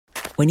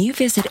When you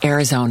visit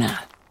Arizona,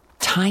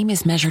 time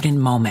is measured in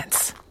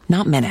moments,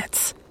 not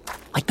minutes.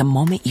 Like the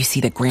moment you see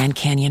the Grand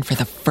Canyon for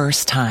the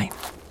first time.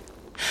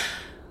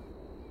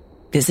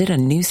 Visit a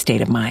new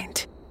state of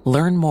mind.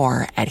 Learn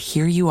more at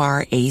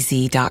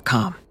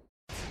hereyouareaz.com.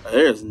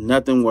 There's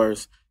nothing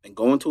worse than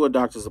going to a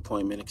doctor's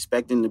appointment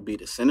expecting to be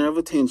the center of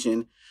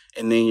attention,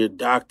 and then your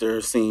doctor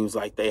seems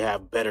like they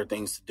have better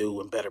things to do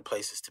and better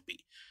places to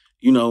be.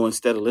 You know,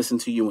 instead of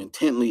listening to you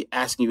intently,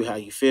 asking you how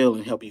you feel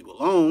and help you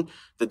along,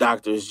 the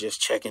doctor is just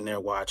checking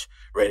their watch,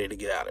 ready to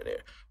get out of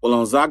there. Well,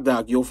 on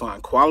ZocDoc, you'll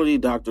find quality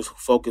doctors who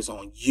focus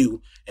on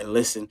you and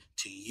listen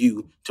to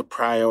you to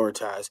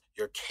prioritize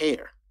your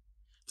care.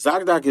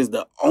 ZocDoc is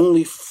the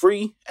only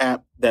free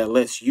app that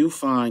lets you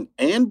find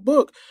and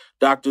book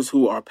doctors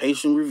who are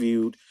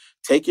patient-reviewed,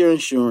 take your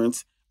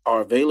insurance,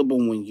 are available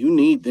when you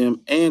need them,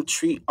 and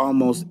treat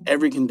almost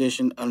every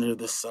condition under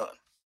the sun.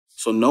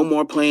 So no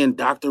more playing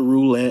doctor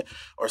roulette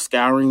or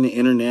scouring the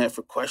internet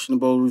for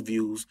questionable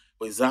reviews.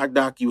 With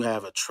ZocDoc, you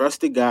have a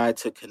trusted guide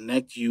to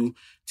connect you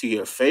to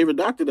your favorite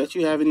doctor that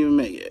you haven't even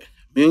met yet.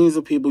 Millions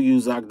of people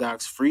use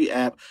ZocDoc's free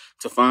app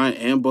to find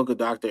and book a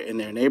doctor in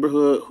their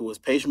neighborhood who is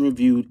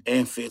patient-reviewed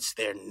and fits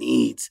their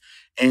needs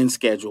and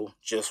schedule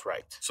just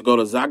right. So go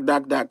to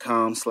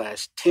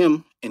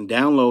ZocDoc.com/Tim and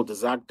download the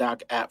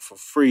ZocDoc app for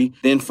free.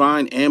 Then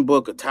find and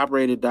book a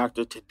top-rated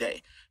doctor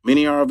today.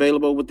 Many are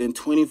available within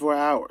 24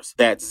 hours.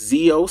 That's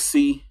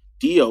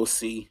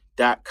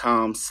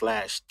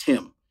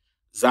ZocDoc.com/Tim.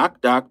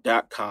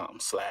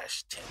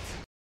 ZocDoc.com/Tim.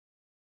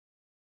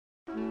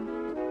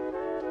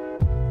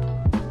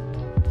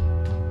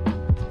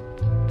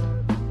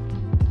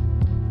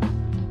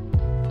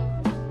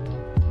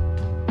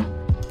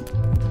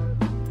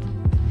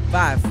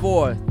 Five,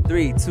 4,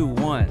 3, 2,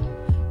 1.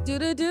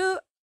 Do.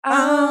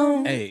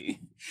 Hey.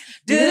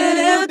 Do.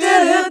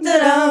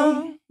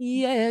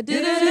 Yeah.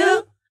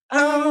 Do.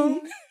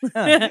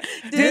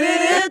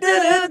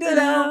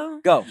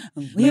 Go.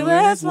 We were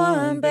as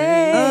one,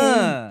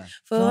 babe,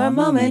 for a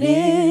moment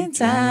in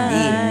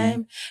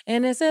time,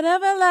 and it's an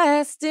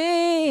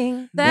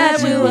everlasting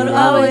that you will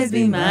always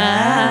be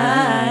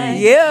mine.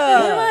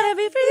 Yeah. We wanna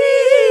be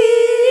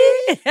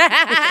free.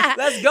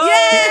 Let's go.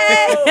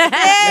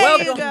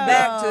 Welcome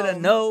back to the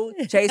No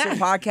Chaser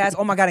podcast.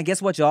 Oh my God, and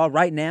guess what, y'all?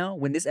 Right now,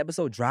 when this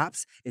episode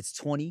drops, it's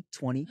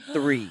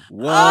 2023.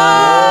 Whoa.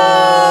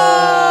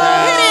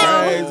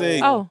 That's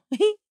crazy. Oh.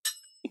 Yeah.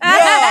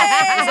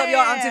 What's up, y'all?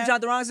 I'm Tim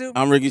Chantarangsu.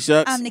 I'm Ricky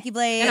Shucks. I'm Nikki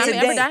Blaze. And I'm Today-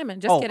 Amber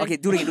Diamond. Just kidding. Okay,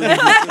 do it again.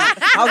 I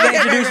was going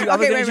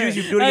to introduce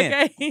you. Do it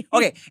again. Okay.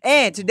 Okay,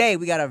 and today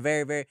we got a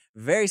very, very,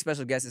 very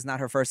special guest. It's not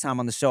her first time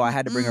on the show. I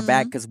had to bring her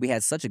back because we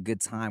had such a good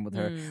time with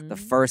her. The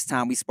first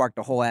time we sparked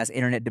a whole ass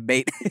internet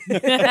debate.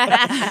 You've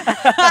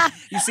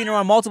seen her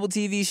on multiple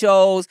TV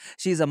shows.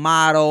 She's a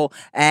model,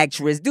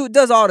 actress,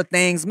 does all the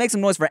things. Make some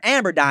noise for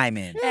Amber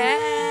Diamond.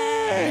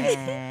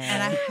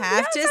 And I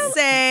have to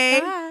say,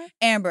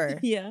 Amber,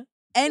 Yeah.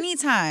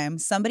 anytime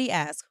somebody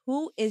asks,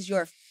 who is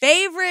your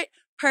favorite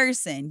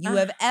person you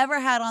have ever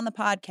had on the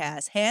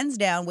podcast, hands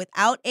down,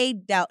 without a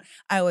doubt,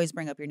 I always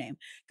bring up your name.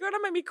 Girl, that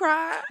made me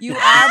cry. You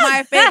are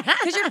my favorite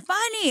because you're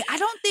funny. I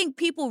don't think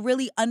people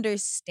really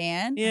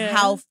understand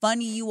how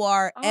funny you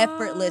are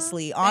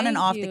effortlessly on and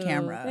off the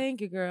camera.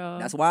 Thank you, girl.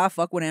 That's why I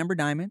fuck with Amber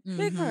Diamond.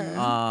 Big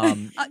her.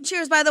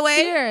 Cheers, by the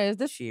way. Cheers.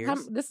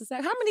 Cheers. This is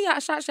how many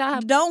shots y'all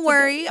have? Don't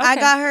worry. I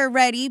Okay. got her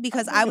ready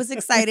because I was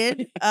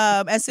excited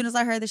as soon as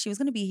I heard that she was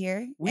going to be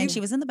here and she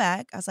was in the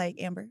back. I was like,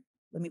 Amber,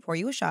 let me pour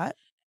you a shot.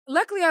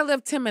 Luckily, I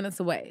live 10 minutes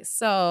away,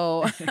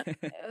 so That's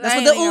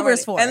what the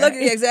Uber's for. And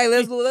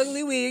exactly.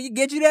 Luckily, we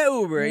get you that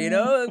Uber. You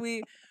know,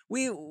 we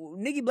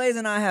Nikki Blaze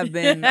and I have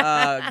been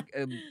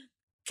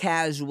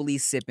casually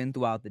sipping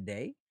throughout the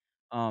day.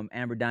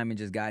 Amber Diamond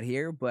just got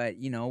here, but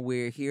you know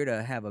we're here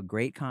to have a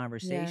great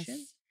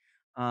conversation.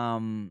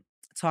 Yes.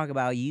 Talk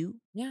about you.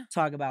 Yeah.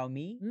 Talk about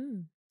me.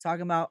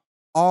 Talk about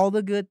all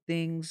the good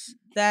things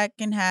that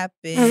can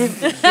happen,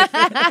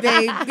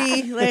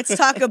 baby. Let's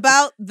talk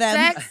about them.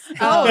 Sex?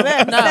 Oh,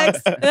 man, no.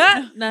 sex.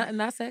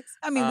 Not sex.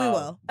 I mean, we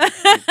will.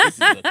 This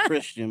is a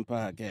Christian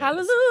podcast.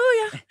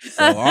 Hallelujah.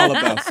 So all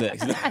about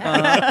sex.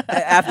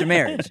 after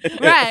marriage.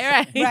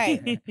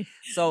 Right.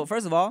 So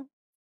first of all,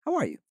 how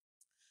are you?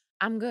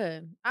 I'm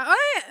good. I'm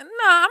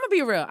gonna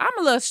be real. I'm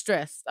a little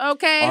stressed.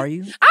 Okay. Are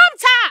you? I'm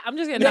tired. I'm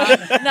just kidding.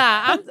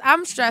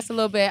 I'm stressed a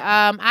little bit.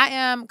 I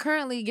am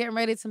currently getting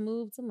ready to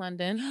move to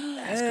London.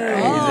 That's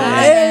crazy.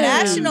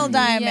 International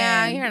Diamond.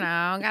 Yeah, you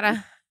know,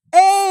 gotta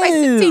spice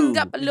the thing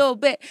up a little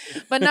bit.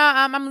 But no,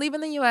 I'm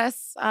leaving the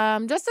U.S. I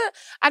just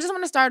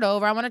want to start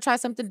over. I want to try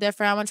something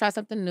different. I want to try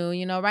something new.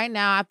 You know, right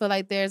now I feel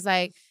like there's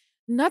like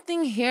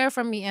nothing here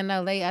for me in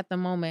LA at the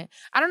moment.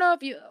 I don't know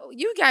if you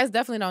guys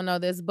definitely don't know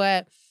this,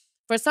 but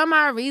for some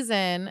odd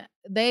reason,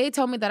 they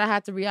told me that I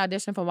had to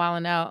re-audition for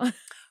Wildnout.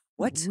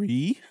 What?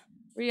 Re-audition.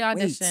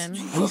 Wait,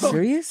 are you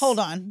serious? Hold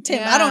on, Tim.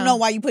 Yeah. I don't know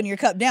why you putting your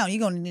cup down.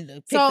 You're gonna need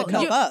to pick the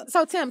cup up.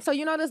 So Tim,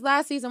 you know this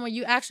last season where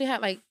you actually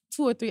had like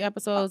 2 or 3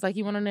 episodes, like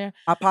you went on there?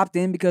 I popped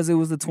in because it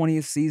was the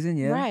 20th season,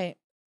 yeah. Right.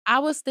 I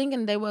was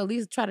thinking they would at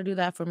least try to do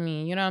that for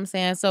me. You know what I'm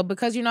saying? So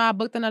because, I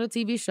booked another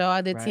TV show.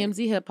 I did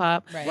TMZ Hip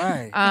Hop.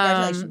 Right.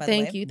 Congratulations, by the way.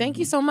 Thank you. Thank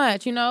you so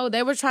much.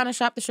 They were trying to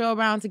shop the show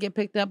around to get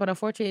picked up, but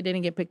unfortunately it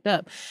didn't get picked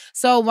up.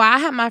 So while I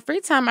had my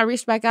free time, I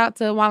reached back out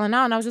to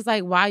Wildnout and I was just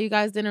like, why you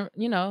guys didn't,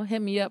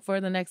 hit me up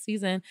for the next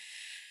season?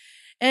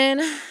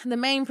 And the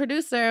main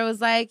producer was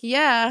like,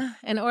 yeah,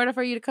 in order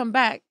for you to come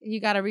back,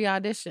 you got to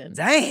re-audition.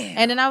 Damn.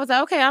 And then I was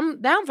like, okay,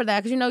 I'm down for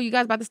that. Because, you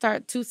guys about to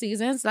start 2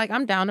 seasons. Like,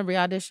 I'm down to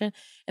re-audition.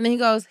 And then he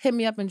goes, hit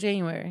me up in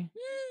January.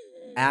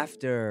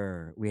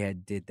 After we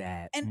did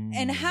that.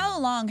 And how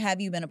long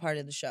have you been a part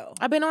of the show?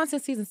 I've been on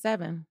since season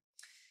 7.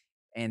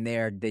 And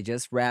they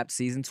just wrapped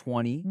season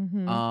 20.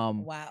 Mm-hmm.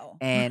 Wow.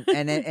 And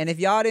if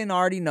y'all didn't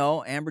already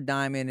know, Amber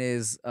Diamond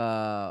is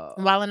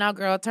Wildnout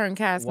girl turned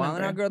cast member.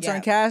 Wildnout girl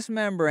turned cast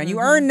member, and you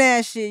earned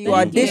that shit. You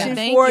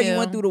auditioned for it. You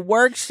went through the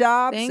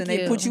workshops, and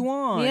they put you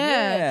on.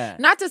 Yeah.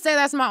 Not to say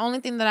that's my only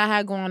thing that I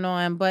had going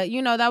on, but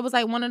that was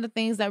like one of the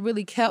things that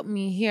really kept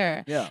me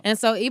here. Yeah. And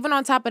so even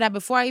on top of that,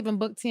 before I even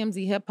booked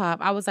TMZ Hip Hop,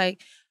 I was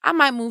like, I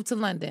might move to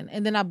London.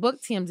 And then I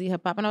booked TMZ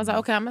Hip Hop, and I was like,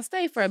 okay, I'm gonna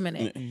stay for a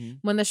minute.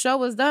 When the show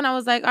was done, I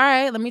was like, all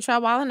right, let me try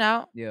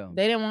Wildnout. Yeah.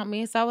 They didn't want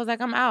me, so I was like,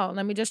 I'm out.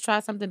 Let me just try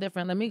something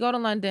different. Let me go to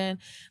London.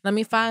 Let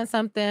me find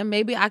something.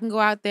 Maybe I can go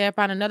out there,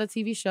 find another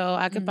TV show.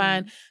 I can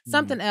find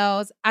something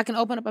else. I can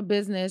open up a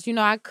business.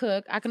 I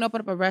cook. I can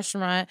open up a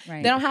restaurant.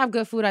 Right. They don't have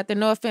good food out there.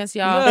 No offense,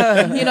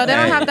 y'all. They don't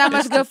have that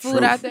much good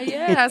food out there.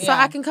 Yeah. So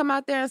I can come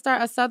out there and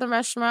start a southern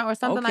restaurant or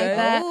something like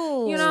that.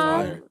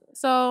 Ooh.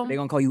 So they're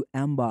gonna call you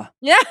Amber.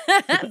 Yeah,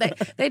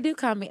 they do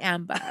call me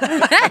Amber.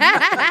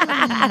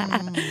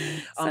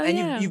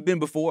 You've been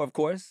before, of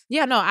course.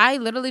 Yeah, no, I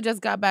literally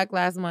just got back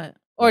last month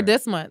or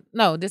this month.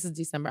 No, this is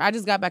December. I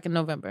just got back in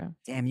November.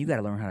 Damn, you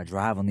gotta learn how to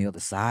drive on the other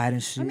side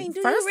and shit. I mean,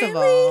 first of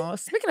all,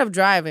 speaking of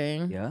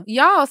driving,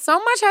 y'all, so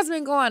much has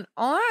been going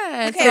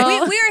on. Okay,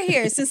 we are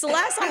here since the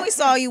last time we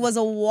saw you was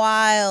a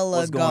while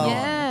ago.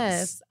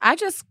 Yes, I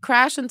just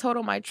crashed and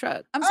totaled my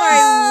truck. I'm sorry,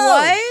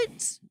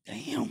 what?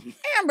 Damn.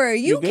 Amber,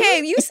 you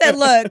came. You said,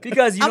 look,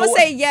 because I'm going to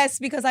say yes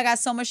because I got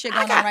so much shit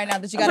going on right now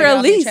that you got to get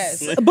off your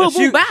chest. Boom,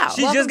 boom, bow.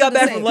 She just got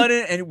back from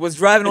London and was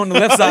driving on the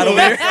left side over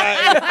there.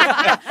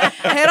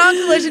 Head-on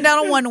collision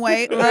down a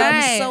one-way.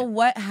 Right. So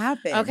what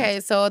happened?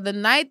 Okay, so the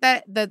night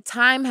that the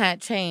time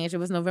had changed, it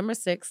was November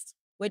 6th.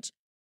 Which,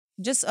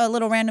 just a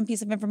little random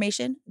piece of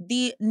information,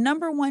 the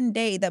number one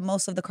day that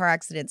most of the car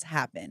accidents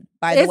happen.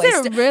 By the way,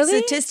 it really?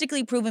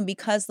 Statistically proven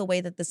because the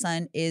way that the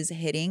sun is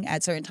hitting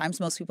at certain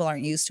times, most people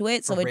aren't used to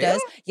it. So For it real?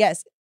 does.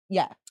 Yes.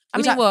 Yeah. I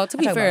mean, to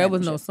be fair, it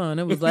was no sun.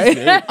 It was like,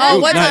 what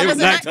time It was was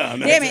it? nighttime.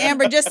 Damn it,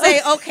 Amber, just say,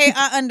 okay,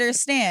 I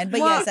understand. But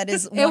yes, that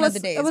is one of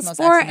the days. It was most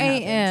 4 accident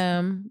happens.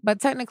 a.m.,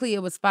 but technically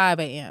it was 5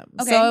 a.m.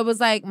 Okay. So it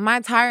was like my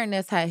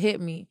tiredness had hit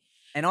me.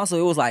 And also,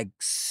 it was like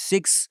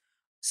 6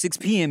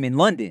 p.m. in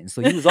London,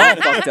 so you was all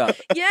fucked up.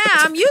 Yeah,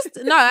 I'm used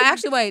to, no,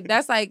 actually, wait,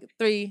 that's like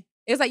 3.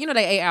 It's like, the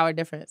 8-hour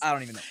difference. I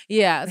don't even know.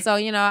 Yeah. So,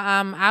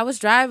 I was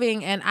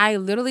driving and I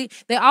literally,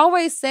 they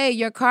always say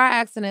your car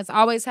accidents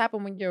always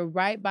happen when you're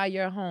right by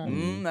your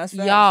home. That's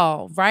facts.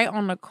 Y'all, right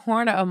on the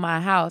corner of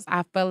my house,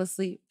 I fell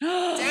asleep.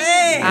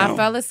 Damn. I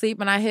fell asleep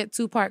and I hit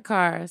 2 parked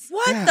cars.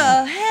 What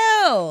the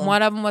hell?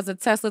 One of them was a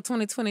Tesla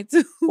 2022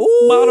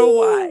 Ooh. Model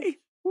Y.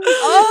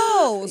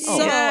 Oh, so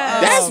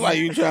That's why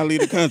you trying to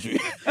leave the country.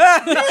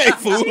 You ain't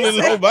fooling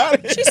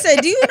nobody. She said,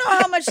 "Do you know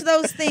how much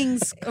those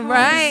things cost?"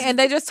 Right. And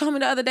they just told me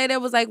the other day, they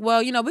was like,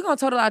 well, we're going to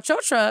total out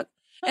your truck.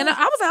 And I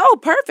was like, oh,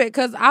 perfect,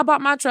 because I bought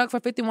my truck for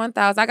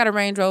 $51,000. I got a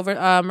Range Rover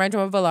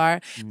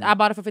Velar. I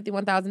bought it for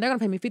 $51,000. They're gonna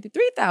pay me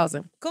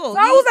 $53,000. Cool. So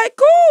I was like,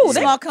 cool.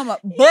 Small come up,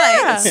 but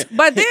Yeah.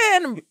 But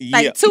then,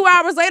 like 2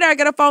 hours later, I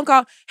get a phone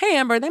call. Hey,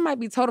 Amber, they might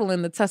be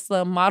totaling the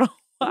Tesla Model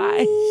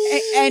Y.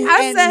 And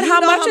I said, how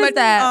much is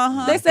that?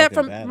 Uh-huh. They said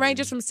Fucking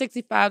ranges from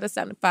 $65,000 to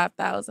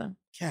 $75,000.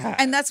 God.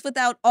 And that's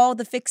without all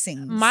the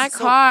fixings. My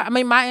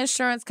my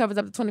insurance covers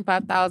up to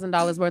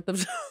 $25,000 worth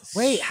of.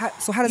 Wait,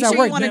 so how does You that sure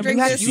work? you wanna drink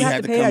have, this? you She have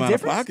had to to pay come that out of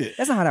difference? pocket.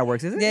 That's not how that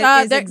works, is it?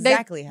 That is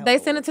exactly how they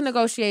it send it works. to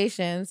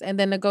negotiations, and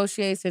then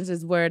negotiations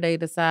is where they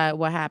decide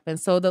what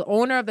happens. So the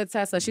owner of the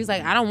Tesla, she's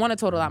like, I don't want to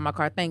total out my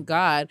car, thank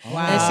God.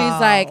 Wow. And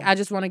she's like, I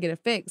just want to get it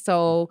fixed.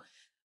 So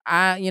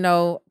I,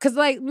 because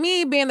like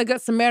me being the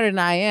good Samaritan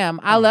I am,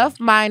 I left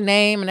my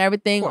name and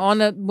everything on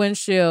the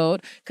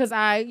windshield because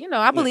I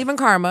believe in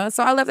karma.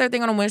 So I left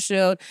everything on the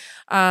windshield.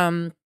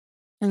 And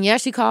yeah,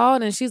 she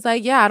called and she's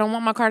like, yeah, I don't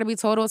want my car to be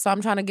totaled. So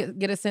I'm trying to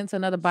get it sent to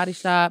another body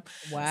shop.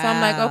 Wow. So I'm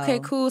like, okay,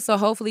 cool. So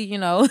hopefully,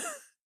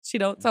 she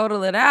don't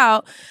total it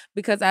out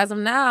because as of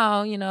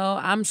now,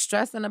 I'm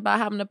stressing about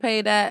having to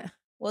pay that.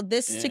 Well,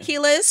 this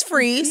tequila is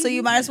free, so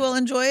you might as well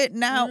enjoy it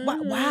now.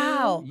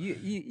 Wow.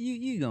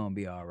 You gonna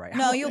be all right.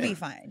 No, you'll be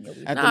fine. You'll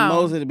be At fine. the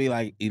most, it'd be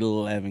like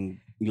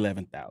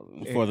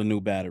 11,000 for the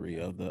new battery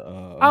of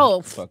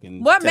the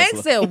fucking what Tesla.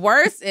 makes it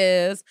worse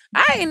is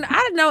I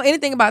didn't know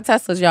anything about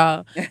Teslas,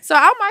 y'all. So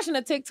I'm watching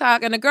a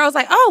TikTok and the girl's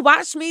like, oh,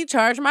 watch me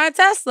charge my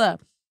Tesla.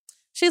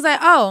 She's like,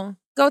 oh,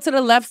 go to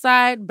the left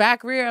side,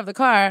 back rear of the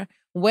car,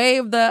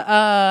 wave the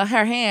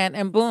her hand,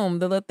 and boom,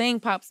 the little thing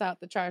pops out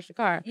to charge the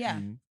car. Yeah.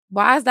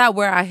 Why is that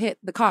where I hit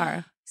the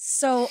car?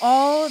 So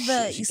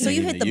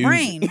you hit the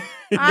brain.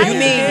 I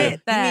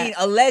hit that. You mean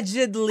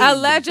allegedly?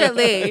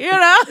 Allegedly, you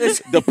know.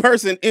 The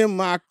person in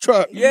my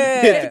truck.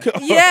 Yeah.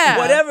 Yeah.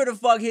 Whatever the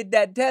fuck hit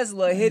that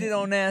Tesla, hit it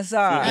on that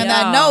side. And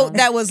that note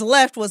that was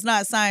left was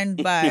not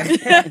signed by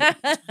her.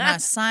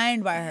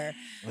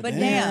 But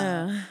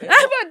damn.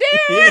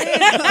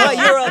 But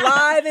you're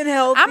alive and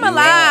healthy. I'm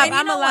alive. And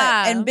I'm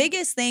alive. And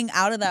biggest thing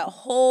out of that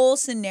whole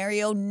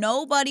scenario,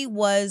 nobody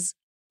was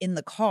in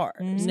the car.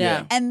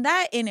 Yeah. And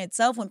that in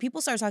itself, when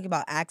people start talking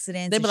about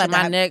accidents, They be like,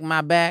 my neck,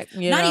 my back.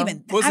 Not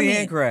even pussy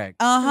and crack.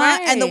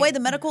 Right. And the way Right. the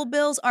medical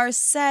bills are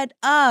set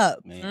up,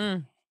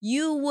 Mm.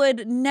 you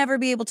would never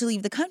be able to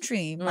leave the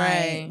country,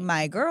 Right.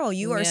 my girl.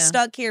 You are Yeah.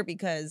 stuck here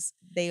because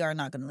they are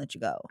not going to let you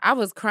go. I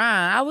was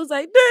crying. I was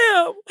like,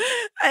 damn.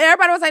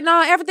 Everybody was like,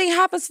 no, everything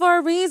happens for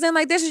a reason.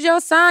 Like, this is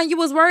your sign. You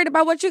was worried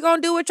about what you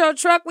going to do with your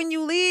truck when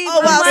you leave.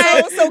 Oh, wow.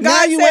 I'm like, So God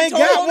Now you said ain't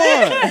got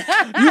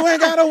one. You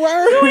ain't got to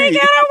worry. you ain't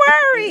got to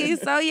worry.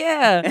 So,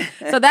 yeah.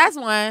 So, that's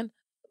one.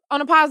 On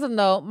a positive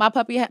note, my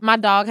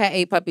dog had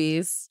 8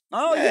 puppies.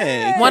 Oh, Hey,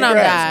 yeah. One of them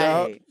congrats,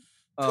 died. dog.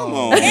 Come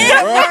Oh. on, bro.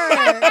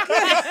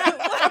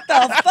 What the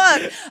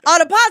fuck?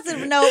 On a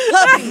positive note,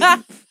 puppy.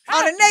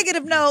 On a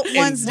negative note,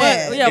 one's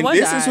dead. Yeah, And one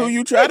this died. is who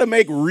you try to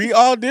make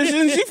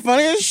re-audition? She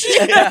funny as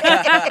shit.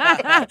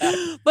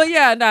 But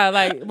yeah, no,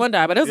 like one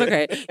died, but it was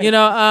okay. You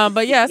know,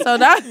 but yeah, so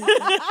now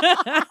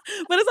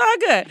but it's all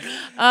good.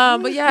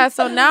 But yeah,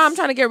 so now I'm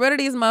trying to get rid of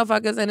these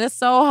motherfuckers and it's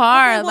so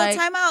hard. Okay, well, like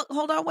time out.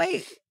 Hold on,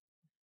 wait.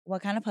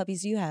 What kind of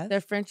puppies do you have?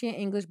 they're Frenchie and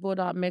English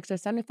bulldog mix. They're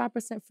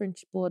 75%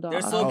 French bulldog.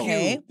 They're so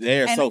Okay. cute.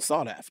 They're And- so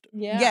sought after.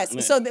 Yeah.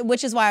 Yes. So,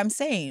 which is why I'm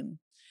saying,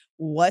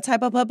 what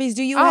type of puppies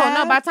do you Oh have?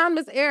 no, by the time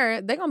this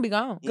aired, they're gonna be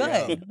gone. Good.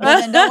 Yeah. Well,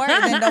 then don't worry.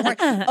 Then don't worry.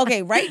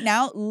 Okay, right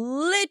now,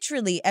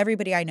 literally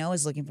everybody I know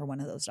is looking for one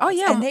of those dogs. Oh,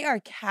 yeah. And they are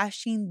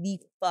cashing the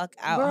fuck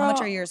out. How much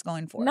Girl, are yours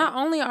going for? Not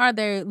only are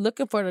they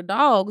looking for the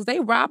dogs, they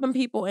robbing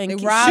people and They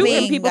shooting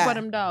robbing people for that.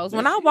 them dogs.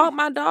 When I walk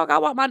my dog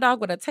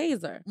with a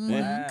taser.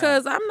 Mhm.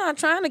 Cause I'm not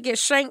trying to get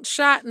shanked,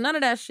 shot, none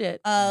of that shit.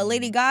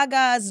 Lady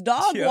Gaga's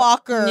dog Yeah.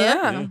 walker.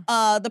 Yeah.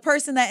 The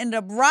person that ended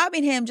up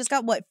robbing him just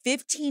got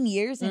 15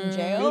 years in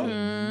jail.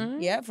 Mhm.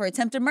 Yeah, for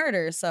attempted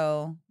murder.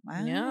 So,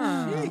 wow.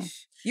 Yeah.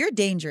 You're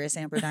dangerous,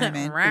 Amber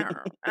Diamond.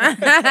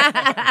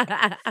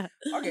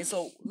 Okay,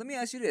 so let me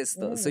ask you this.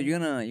 Though. So you're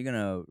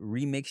gonna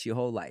remix your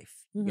whole life.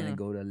 You're gonna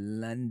go to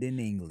London,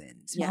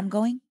 England. Is mom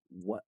going?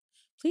 What?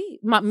 Please,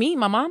 my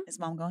mom. Is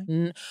mom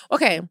going?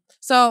 Okay,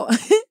 so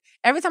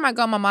every time I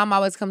go, my mom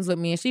always comes with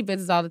me, and she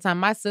visits all the time.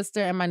 My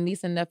sister and my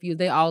niece and nephew,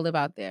 they all live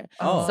out there.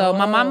 Oh. So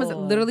my mom is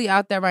literally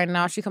out there right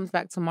now. She comes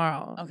back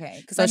tomorrow. Okay,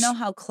 because So I know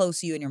how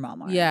close you and your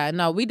mom are. Yeah,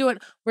 no,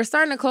 we're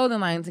starting a clothing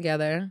line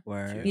together.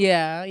 Word.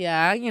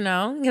 Yeah, you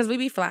know, because we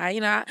be fly.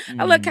 You know,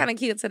 I look kind of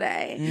cute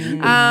today.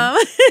 Mhm.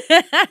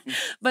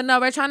 But no,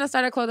 we're trying to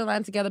start a clothing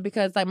line together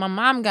because like my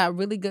mom got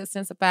really good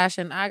sense of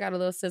fashion. I got a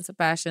little sense of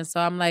fashion. So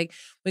I'm like,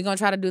 we're going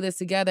to try to do this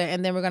together.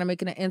 And then we're going to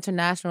make it an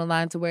international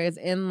line to where it's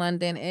in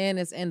London and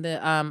it's in the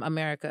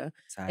America.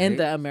 In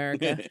the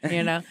America,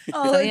 you know.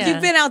 Oh, So, yeah.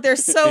 you've been out there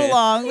so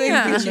long. Look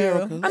Yeah. at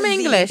you. I'm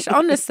English,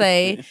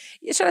 honestly.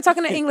 Should I talk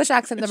in an English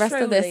accent the rest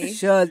of this?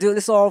 Sure, dude.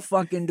 Let's all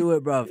fucking do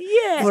it, bro.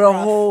 Yeah. For the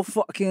whole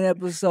fucking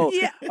episode.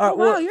 Yeah. All right, Oh,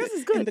 well, wow, yours is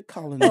In good. the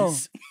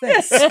colonies.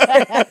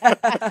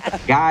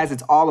 Guys,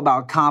 it's all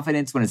about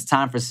confidence when it's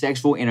time for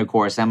sexual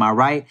intercourse, am I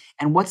right?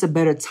 And what's a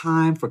better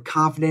time for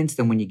confidence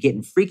than when you're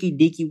getting freaky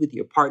deaky with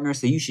your partner?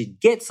 So you should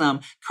get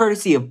some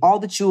courtesy of all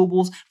the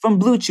chewables from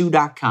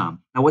BlueChew.com.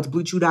 Now, what's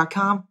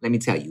BlueChew.com? Let me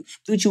tell you.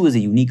 BlueChew is a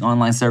unique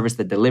online service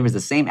that delivers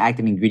the same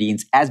active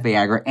ingredients as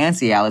Viagra and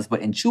Cialis,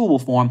 but in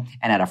chewable form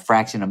and at a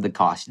fraction of the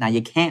cost. Now,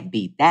 you can't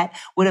beat that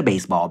with a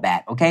baseball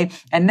bat, okay?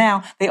 And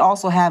now, they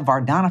also have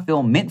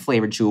Vardanafil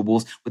mint-flavored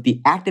chewables with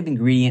the active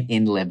ingredient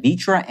in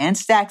Levitra and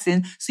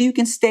Staxin, so you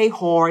can stay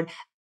hard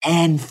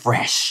and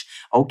fresh.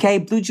 Okay,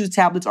 Blue Chew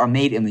tablets are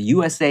made in the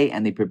USA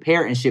and they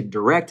prepare and ship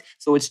direct,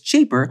 so it's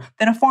cheaper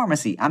than a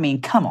pharmacy. I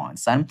mean, come on,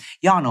 son.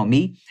 Y'all know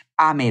me.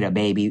 I made a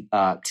baby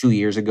 2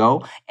 years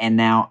ago, and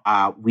now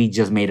we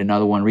just made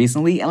another one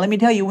recently. And let me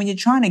tell you, when you're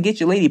trying to get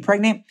your lady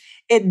pregnant,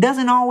 it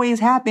doesn't always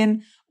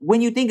happen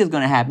when you think it's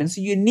going to happen.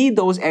 So you need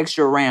those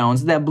extra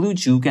rounds that Blue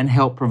Chew can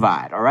help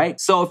provide, all right?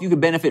 So if you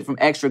could benefit from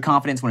extra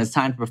confidence when it's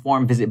time to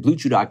perform, visit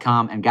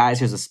BlueChew.com. And guys,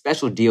 here's a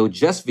special deal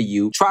just for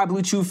you. Try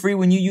Blue Chew free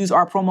when you use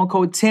our promo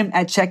code TIM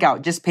at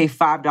checkout. Just pay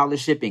 $5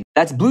 shipping.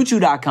 That's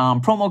BlueChew.com,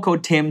 promo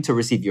code TIM to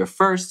receive your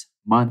first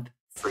month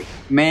free.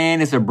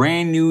 Man, it's a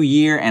brand new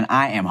year and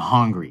I am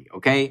hungry,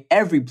 okay?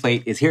 Every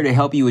Plate is here to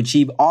help you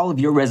achieve all of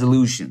your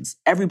resolutions.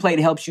 Every Plate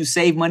helps you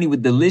save money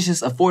with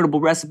delicious,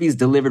 affordable recipes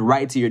delivered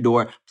right to your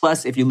door.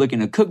 Plus, if you're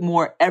looking to cook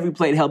more, Every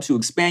Plate helps you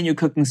expand your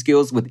cooking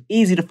skills with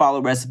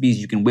easy-to-follow recipes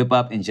you can whip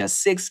up in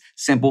just 6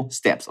 simple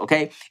steps,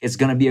 okay? It's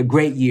gonna be a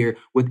great year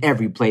with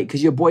Every Plate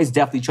because your boy's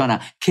definitely trying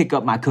to kick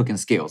up my cooking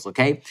skills,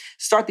 okay?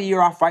 Start the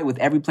year off right with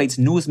Every Plate's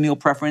newest meal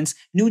preference,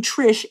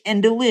 Nutrish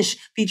and Delish,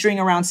 featuring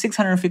around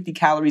 650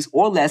 calories or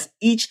or less.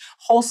 Each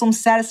wholesome,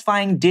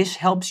 satisfying dish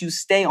helps you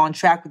stay on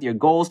track with your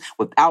goals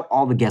without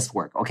all the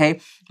guesswork, okay?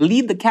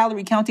 Leave the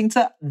calorie counting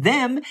to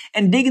them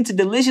and dig into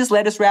delicious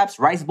lettuce wraps,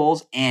 rice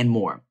bowls, and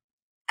more.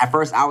 At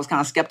first, I was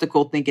kind of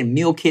skeptical, thinking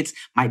meal kits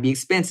might be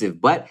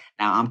expensive, but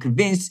now I'm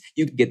convinced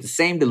you can get the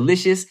same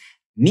delicious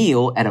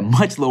meal at a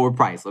much lower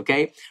price,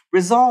 okay?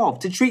 Resolve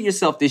to treat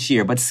yourself this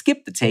year, but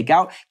skip the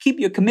takeout. Keep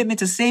your commitment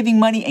to saving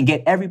money and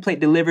get every plate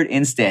delivered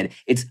instead.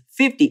 It's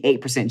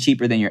 58%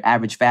 cheaper than your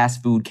average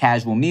fast food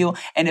casual meal,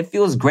 and it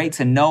feels great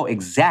to know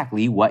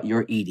exactly what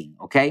you're eating,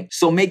 okay?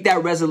 So make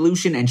that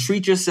resolution and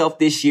treat yourself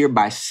this year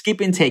by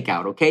skipping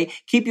takeout, okay?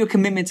 Keep your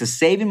commitment to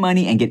saving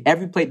money and get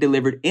every plate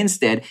delivered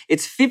instead.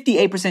 It's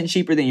 58%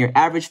 cheaper than your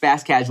average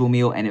fast casual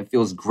meal, and it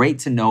feels great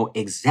to know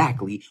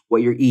exactly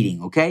what you're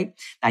eating, okay?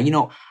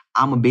 Now,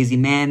 I'm a busy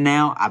man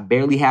now. I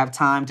barely have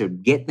time to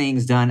get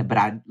things done, but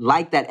I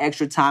like that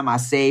extra time I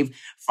save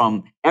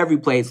from every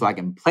plate so I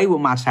can play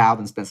with my child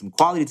and spend some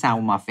quality time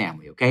with my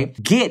family, okay?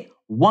 Get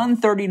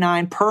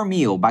 $139 per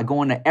meal by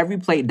going to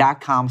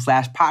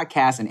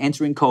everyplate.com/podcast and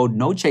entering code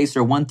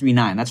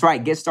NOCHASER139. That's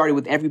right. Get started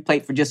with Every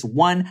Plate for just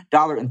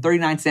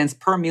 $1.39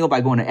 per meal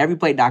by going to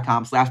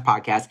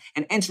everyplate.com/podcast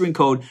and entering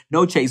code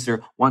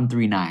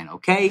NOCHASER139,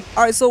 okay?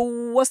 All right, so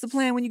what's the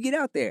plan when you get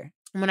out there?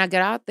 When I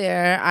get out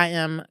there, I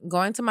am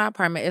going to my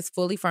apartment. It's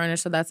fully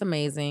furnished, so that's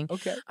amazing.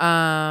 Okay.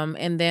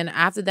 And then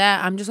after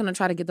that, I'm just going to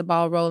try to get the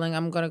ball rolling.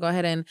 I'm going to go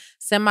ahead and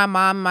send my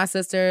mom and my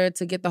sister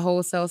to get the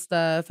wholesale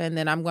stuff. And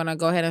then I'm going to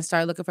go ahead and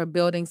start looking for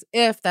buildings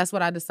if that's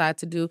what I decide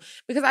to do.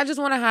 Because I just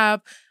want to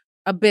have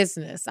a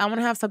business. I want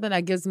to have something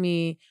that gives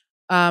me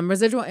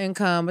residual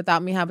income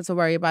without me having to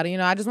worry about it.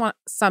 I just want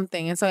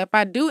something. And so if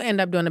I do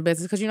end up doing a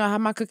business, because I have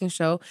my cooking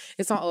show,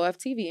 it's on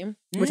OFTV,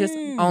 which is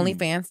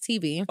OnlyFans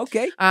TV.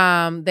 Okay.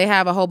 They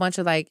have a whole bunch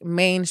of like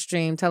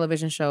mainstream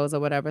television shows or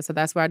whatever. So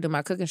that's where I do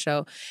my cooking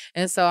show.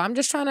 And so I'm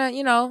just trying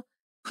to,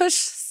 push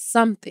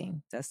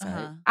something. That's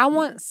tight. I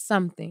want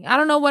something. I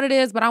don't know what it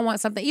is, but I want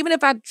something. Even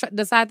if I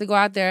decide to go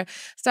out there,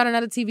 start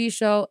another TV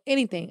show,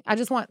 anything. I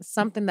just want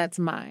something that's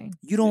mine.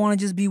 You don't want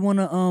to just be one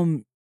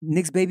of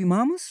Nick's baby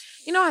mamas?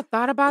 I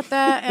thought about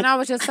that and I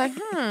was just like,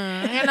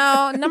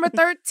 number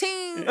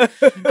 13. By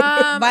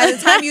the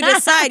time you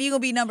decide, you're going to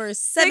be number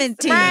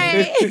 17.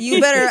 Right. You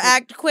better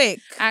act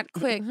quick. Act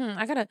quick.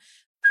 I got to...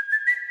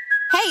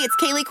 Hey, it's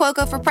Kaylee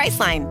Cuoco for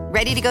Priceline.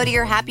 Ready to go to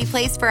your happy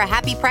place for a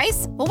happy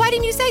price? Well, why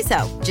didn't you say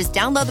so? Just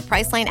download the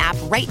Priceline app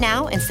right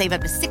now and save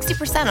up to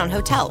 60% on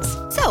hotels.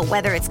 So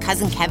whether it's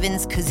Cousin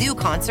Kevin's Kazoo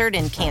Concert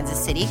in Kansas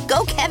City,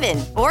 go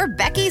Kevin, or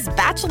Becky's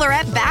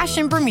Bachelorette Bash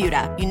in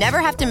Bermuda, you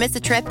never have to miss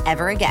a trip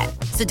ever again.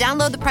 So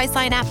download the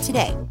Priceline app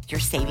today. Your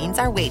savings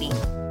are waiting.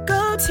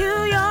 Go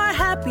to your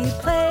happy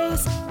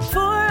place for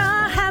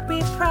a happy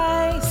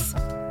price.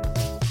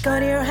 Go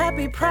to your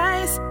happy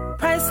price,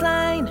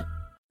 Priceline.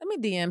 Let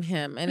me DM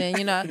him. And then,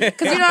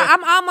 because,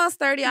 I'm almost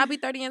 30. I'll be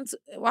 30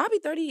 I'll be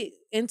 30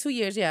 in 2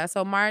 years. Yeah.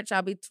 So March,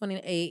 I'll be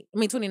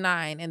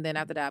 29. And then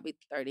after that, I'll be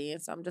 30.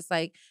 And so I'm just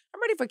like, I'm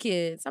ready for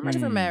kids. I'm ready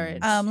for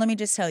marriage. Let me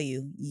just tell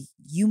you,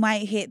 you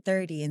might hit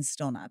 30 and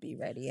still not be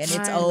ready. And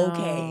it's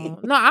okay.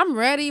 No, I'm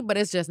ready, but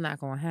it's just not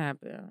going to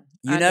happen.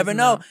 You never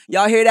know.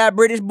 Y'all hear that,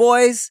 British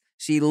boys?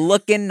 She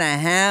looking to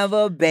have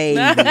a baby.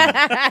 The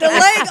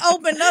leg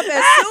opened up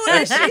as soon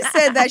as she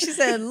said that. She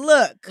said,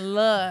 look.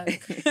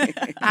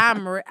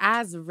 I'm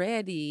as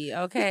ready.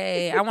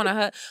 Okay. I want to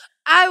hug.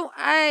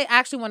 I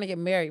actually want to get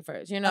married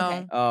first,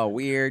 Okay. Oh,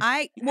 weird.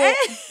 Well,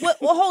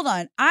 hold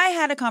on. I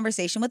had a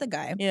conversation with a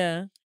guy.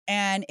 Yeah.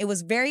 And it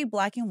was very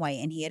black and white.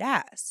 And he had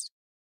asked,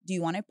 do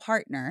you want a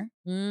partner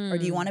or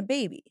do you want a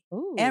baby?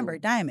 Ooh. Amber,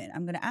 Diamond,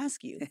 I'm going to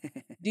ask you,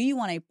 do you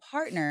want a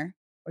partner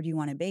or do you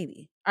want a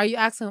baby? Are you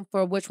asking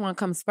for which one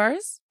comes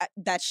first?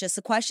 That's just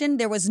a question.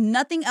 There was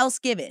nothing else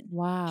given.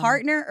 Wow.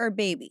 Partner or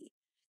baby?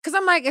 Because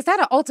I'm like, is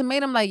that an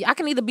ultimatum? Like, I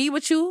can either be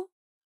with you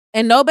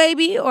and no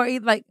baby or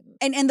like...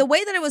 And the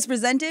way that it was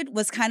presented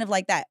was kind of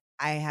like that.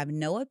 I have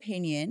no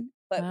opinion,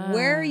 but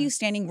where are you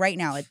standing right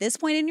now at this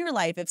point in your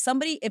life?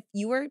 If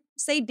you were,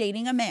 say,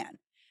 dating a man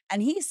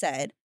and he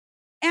said,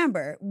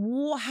 Amber,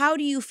 how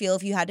do you feel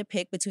if you had to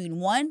pick between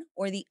one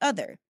or the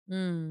other?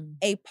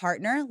 A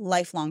partner,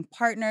 lifelong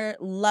partner,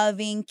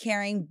 loving,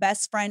 caring,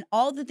 best friend,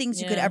 all the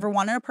things you could ever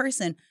want in a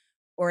person,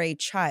 or a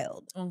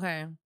child.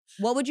 Okay.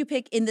 What would you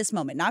pick in this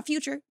moment? Not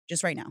future,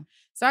 just right now.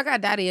 So I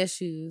got daddy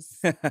issues.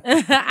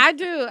 I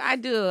do.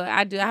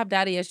 I have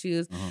daddy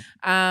issues.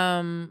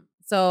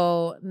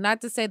 So not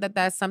to say that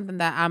that's something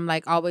that I'm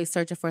like always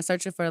searching for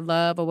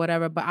love or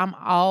whatever, but I'm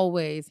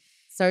always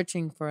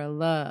searching for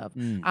love.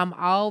 I'm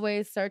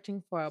always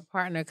searching for a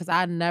partner because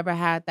I never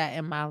had that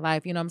in my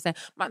life. You know what I'm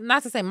saying?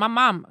 Not to say my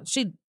mom,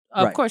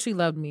 of course she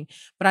loved me,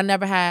 but I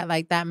never had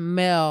like that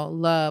male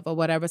love or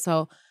whatever.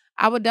 So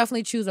I would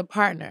definitely choose a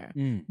partner.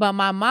 But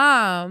my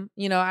mom,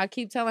 I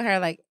keep telling her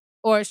like,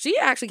 or she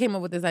actually came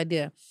up with this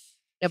idea.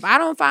 If I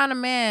don't find a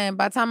man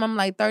by the time I'm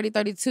like 30,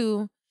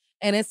 32,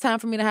 and it's time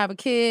for me to have a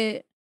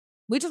kid,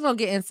 we just gonna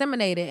get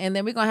inseminated, and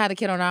then we're gonna have the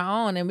kid on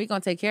our own, and we're gonna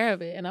take care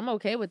of it, and I'm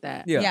okay with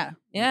that. Yeah.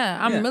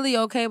 I'm really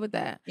okay with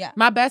that. Yeah.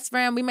 My best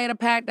friend, we made a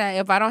pact that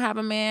if I don't have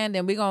a man,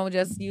 then we're gonna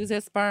just use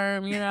his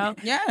sperm, you know?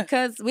 Yeah.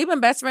 Because we've been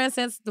best friends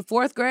since the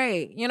 4th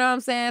grade. You know what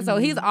I'm saying? So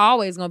he's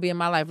always gonna be in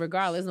my life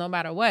regardless, no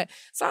matter what.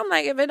 So I'm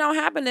like, if it don't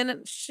happen,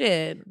 then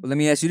shit. But let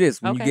me ask you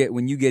this: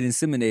 when you get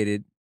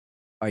inseminated,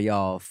 are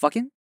y'all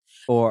fucking?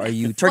 Or are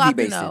you turkey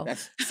basted? No.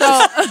 That's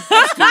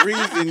the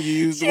reason you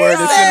use the word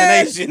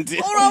insemination.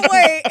 Hold on,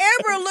 wait.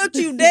 Amber looked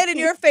you dead in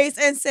your face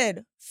and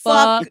said,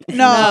 fuck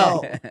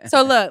no.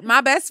 So look, my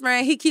best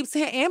friend, he keeps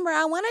saying, Amber,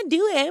 I want to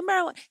do it.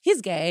 Amber,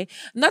 he's gay.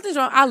 Nothing's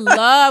wrong. I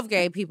love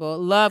gay people.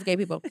 Love gay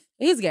people.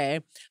 He's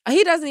gay.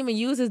 He doesn't even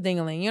use his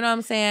dingling. You know what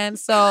I'm saying?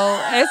 So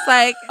it's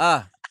like,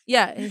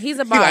 yeah, he's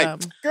a bottom.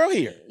 Like, girl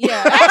here.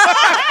 Yeah.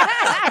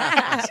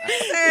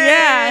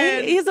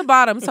 Yeah, he's a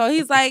bottom. So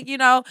he's like, you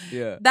know,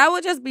 that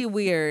would just be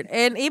weird.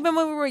 And even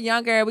when we were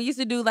younger, we used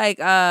to do like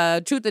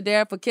truth or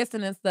dare for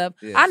kissing and stuff.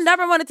 Yes. I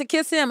never wanted to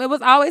kiss him. It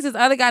was always this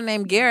other guy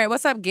named Garrett.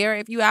 What's up,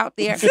 Garrett, if you out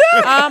there?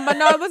 But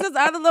no, it was this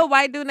other little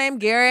white dude named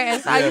Garrett.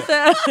 And so I used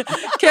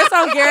to kiss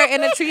on Garrett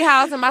in the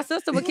treehouse, and my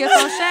sister would kiss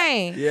on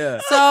Shane. Yeah.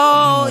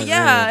 So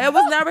it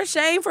was never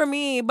Shane for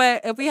me.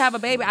 But if we have a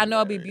baby, I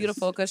know it'll be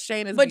beautiful because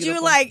Shane is beautiful. But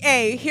you're like,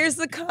 hey, here's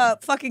the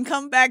cup. Fucking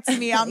come back to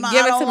me. I'm not.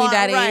 Give it to me,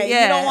 daddy. Right.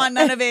 Yeah. You don't want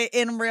none of it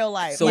in real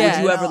life. So would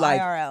you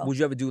ever would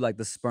you ever do like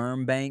the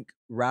sperm bank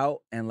route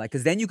and like,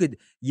 because then you could,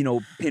 you know,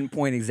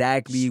 pinpoint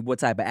exactly what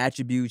type of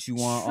attributes you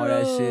want, all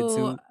that shit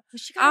too. But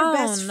she got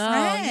her best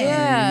friend.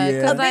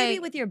 Yeah. A baby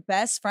with your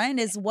best friend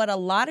is what a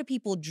lot of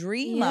people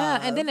dream of. Yeah,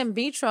 and then in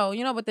vitro,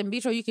 you know, with in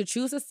vitro, you can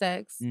choose a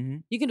sex. Mm-hmm.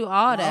 You can do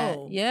all that.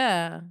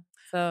 Yeah.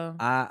 So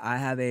I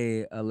have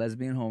a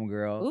lesbian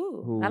homegirl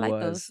who I like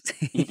was,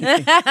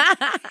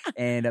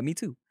 and me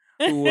too.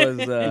 Who was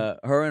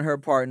her and her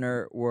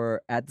partner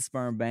were at the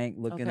sperm bank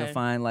looking to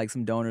find like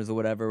some donors or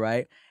whatever,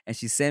 right? And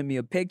she sent me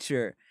a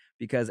picture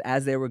because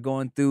as they were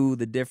going through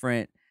the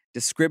different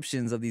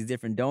descriptions of these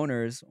different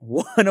donors,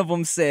 one of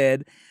them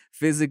said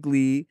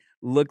physically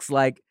looks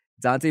like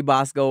Dante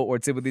Bosco or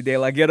Timothy De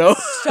La Ghetto.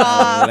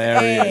 Stop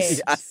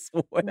it. I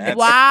swear.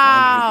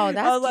 Wow,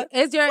 that's like,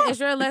 is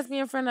your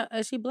lesbian friend?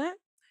 Is she black?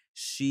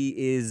 She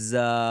is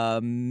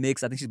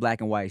mixed. I think she's black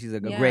and white. She's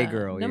a gray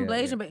girl. Them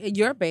Blasian, but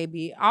your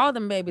baby, all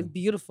them babies,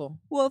 beautiful.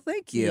 Well,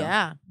 thank you.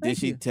 Yeah. Did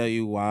she tell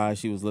you why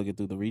she was looking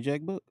through the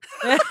reject book?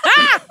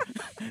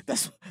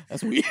 That's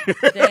weird.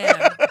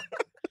 Damn.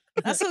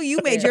 That's who you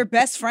made your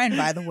best friend,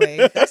 by the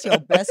way. That's your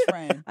best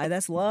friend.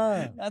 That's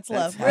love. That's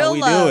love. How real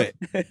we love. do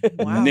it.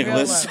 Wow,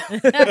 Nicholas.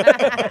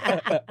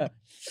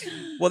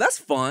 Well, that's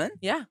fun.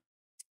 Yeah.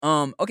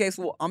 Okay,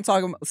 so I'm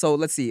talking. So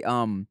let's see.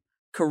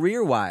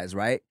 Career wise,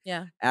 right?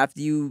 Yeah.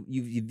 After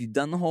you've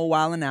done the whole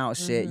Wildnout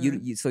shit,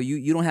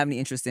 you don't have any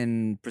interest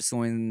in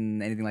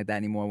pursuing anything like that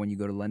anymore when you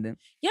go to London?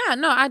 Yeah,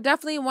 no, I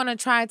definitely want to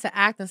try to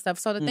act and stuff.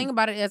 So the thing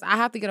about it is I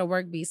have to get a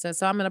work visa.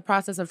 So I'm in the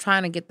process of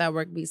trying to get that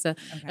work visa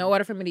in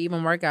order for me to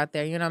even work out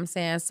there. You know what I'm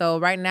saying? So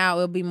right now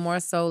it'll be more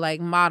so like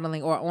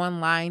modeling or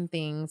online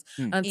things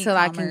until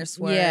I can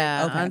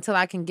until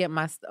I can get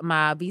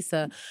my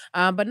visa.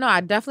 But no,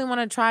 I definitely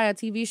want to try a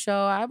TV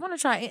show. I want to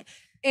try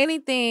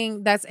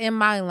anything that's in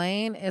my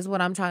lane is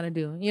what I'm trying to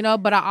do, you know,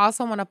 but I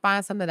also want to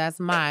find something that's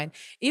mine.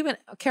 Even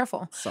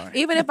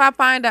even if I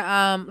find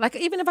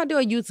even if I do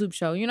a YouTube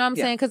show, you know what I'm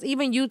saying? Because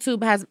even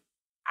YouTube has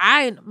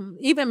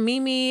even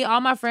Mimi, all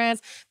my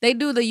friends, they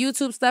do the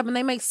YouTube stuff and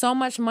they make so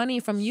much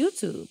money from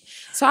YouTube.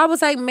 So I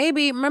was like,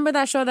 maybe, remember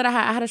that show that I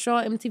had a show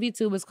on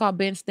MTV2, it was called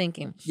Binge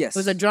Thinking. Yes. It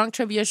was a drunk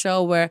trivia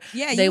show where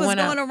they was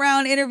going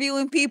around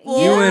interviewing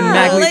people. You and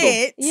Mac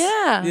lit.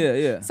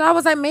 Yeah. So I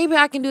was like, maybe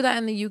I can do that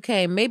in the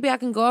UK. Maybe I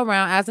can go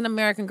around as an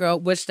American girl,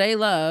 which they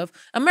love,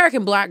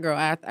 American black girl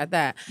at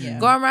that. Yeah.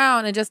 Go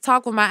around and just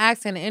talk with my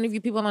accent and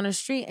interview people on the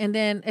street. And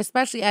then,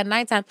 especially at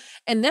nighttime,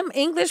 and them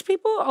English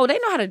people, they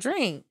know how to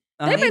drink.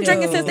 They've been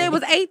drinking since they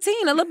was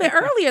 18, a little bit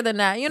earlier than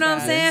that. You know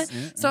what I'm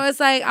saying? So it's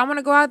like, I want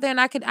to go out there and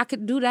I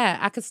could do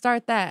that. I could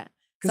start that.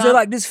 Because they're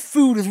like, this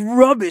food is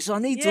rubbish. I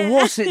need to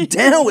wash it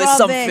down with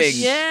something.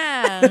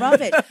 Yeah.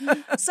 Love it.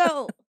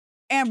 So,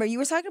 Amber, you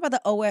were talking about the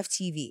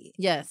OFTV.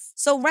 Yes.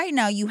 So right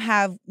now you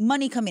have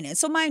money coming in.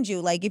 So mind you,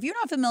 like if you're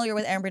not familiar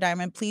with Amber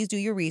Diamond, please do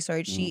your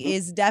research. She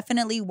is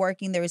definitely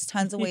working. There's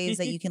tons of ways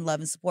that you can love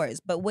and support us.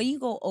 But when you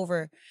go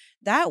over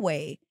that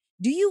way,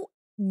 do you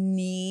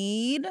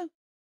need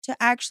to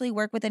actually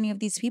work with any of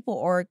these people,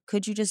 or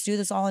could you just do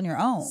this all on your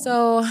own?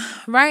 So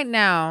right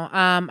now,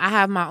 I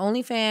have my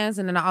OnlyFans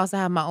and then I also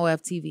have my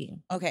OFTV.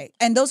 Okay.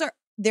 And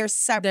they're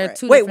separate. They're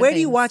two Wait, different where do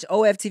you things. watch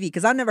OFTV?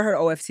 Because I've never heard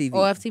OFTV.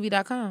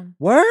 OFTV.com.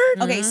 Word?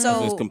 Okay,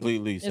 so it's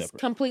completely separate. It's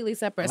completely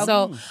separate.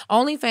 So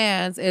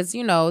OnlyFans is,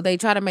 they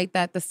try to make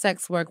that the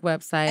sex work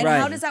website. And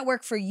how does that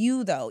work for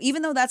you, though?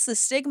 Even though that's the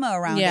stigma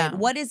around it,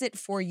 what is it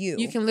for you?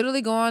 You can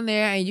literally go on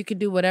there and you can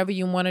do whatever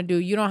you want to do.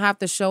 You don't have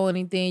to show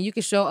anything. You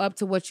can show up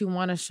to what you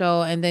want to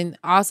show. And then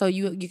also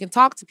you can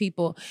talk to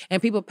people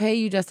and people pay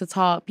you just to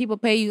talk. People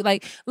pay you.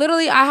 Like,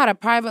 literally, I had a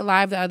private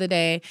live the other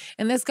day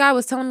and this guy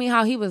was telling me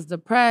how he was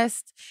depressed.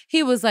 guest,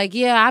 he was like,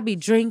 yeah, I be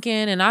drinking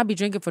and I be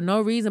drinking for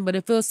no reason, but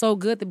it feels so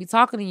good to be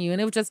talking to you.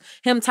 And it was just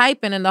him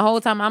typing and the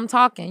whole time I'm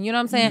talking, you know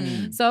what I'm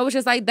saying? So it was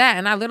just like that.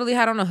 And I literally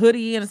had on a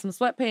hoodie and some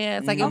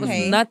sweatpants. Like it was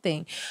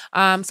nothing.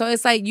 So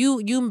it's like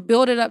you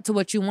build it up to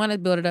what you want to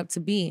build it up to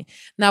be.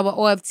 Now with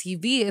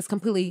OFTV, it's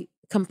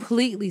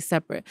completely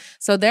separate.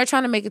 So they're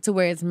trying to make it to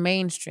where it's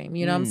mainstream.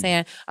 You know what I'm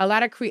saying? A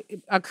lot of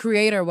a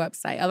creator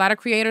website. A lot of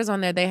creators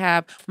on there, they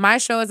have, my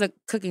show is a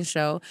cooking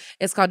show.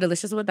 It's called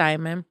Delicious with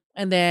Diamond.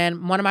 And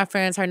then one of my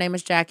friends, her name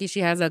is Jackie. She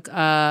has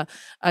a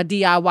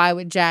DIY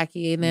with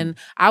Jackie. And then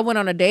I went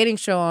on a dating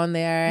show on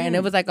there, and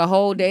it was like a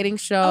whole dating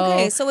show.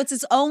 Okay, so it's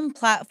its own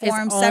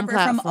platform,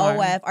 separate from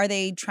OF. Are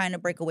they trying to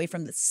break away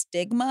from the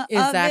stigma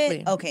of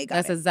it? Okay, got it.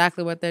 That's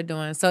exactly what they're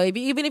doing. So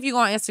even if you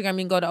go on Instagram, you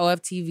can go to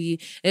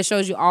OFTV. It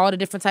shows you all the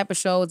different type of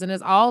shows, and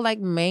it's all like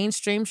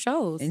mainstream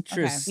shows.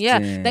 Interesting.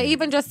 Yeah, they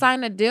even just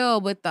signed a deal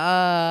with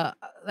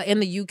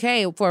in the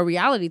UK for a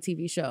reality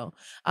TV show.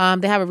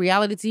 They have a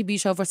reality TV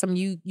show for some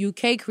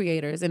UK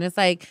creators, and it's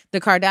like the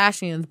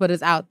Kardashians, but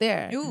it's out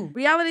there. Ooh.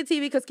 Reality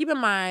TV, because keep in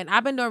mind,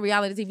 I've been doing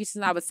reality TV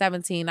since I was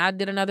 17. I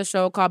did another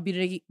show called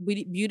Beauty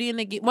and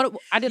the Geek.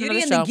 I did Beauty another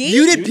and show. the Geek?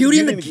 You did Beauty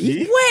and the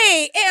Geek?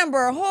 Wait,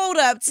 Amber, hold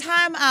up.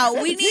 Time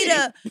out. We need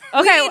a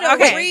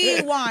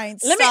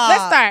rewind. Let's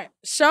start.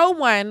 Show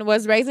 1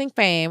 was Raising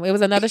Fame. It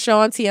was another show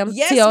on TLC.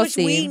 Yes,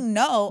 which we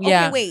know.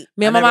 Yeah. Okay, wait.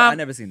 Me and my mom. I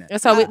never seen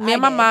that. So me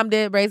and my mom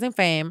did Raising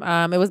Fame.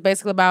 It was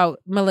basically about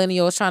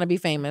millennials trying to be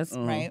famous.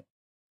 Right.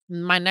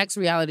 My next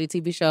reality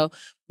TV show,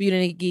 Beauty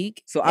and the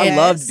Geek. So I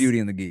loved Beauty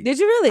and the Geek. Did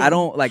you really? I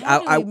don't like. How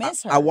did we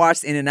miss her? I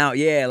watched In and Out.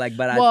 Yeah, like,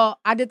 but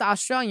I did the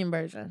Australian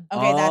version.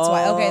 Okay, that's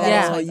why. Okay,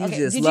 that is why. You Okay.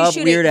 just Did love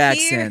shoot weird it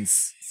here?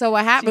 accents. So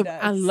what happened?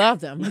 does. I love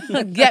them.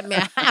 Get me.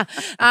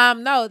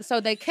 No, so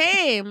they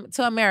came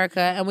to America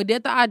and we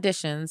did the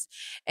auditions.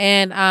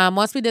 And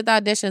once we did the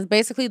auditions,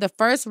 basically the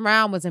first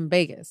round was in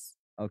Vegas.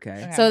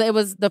 Okay. So it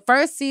was the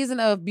first season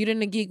of Beauty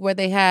and the Geek where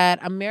they had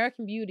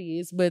American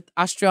beauties with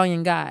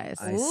Australian guys.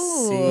 I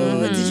Ooh.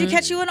 see. Did you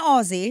catch you an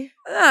Aussie?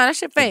 Nah, that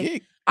shit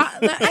fake. I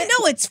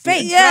know it's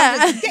fake.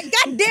 Yeah.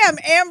 God damn,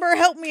 Amber,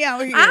 help me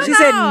out here. She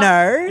said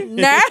no.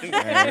 No.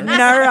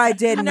 No, I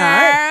did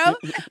not.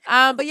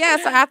 No. But yeah,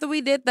 so after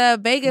we did the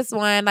Vegas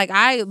one, like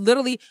I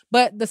literally,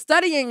 but the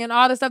studying and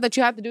all the stuff that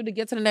you have to do to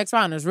get to the next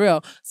round is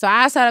real. So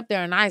I sat up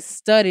there and I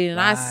studied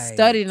and I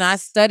studied and I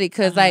studied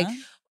because like,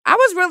 I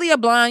was really a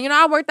blonde. You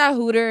know, I worked at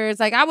Hooters.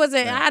 Like,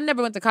 I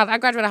never went to college. I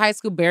graduated high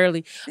school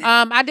barely.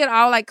 I did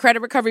all, like,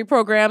 credit recovery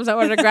programs in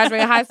order to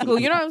graduate high school.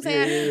 You know what I'm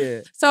saying?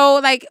 Yeah. So,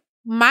 like,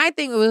 my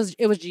thing was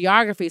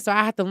geography. So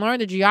I had to learn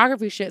the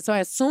geography shit. So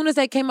as soon as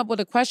they came up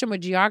with a question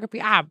with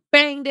geography, I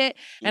banged it.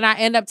 And I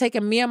ended up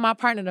taking me and my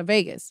partner to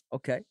Vegas.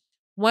 Okay.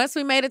 Once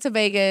we made it to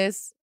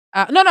Vegas...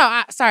 I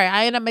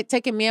ended up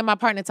taking me and my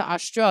partner to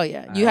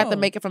Australia. You have to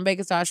make it from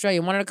Vegas to Australia.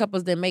 One of the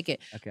couples didn't make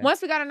it. Okay.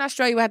 Once we got in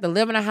Australia, we had to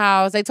live in a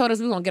house. They told us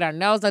we were going to get our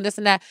nails done, this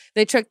and that.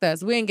 They tricked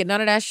us. We didn't get none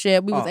of that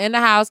shit. We was in the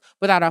house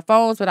without our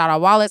phones, without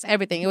our wallets,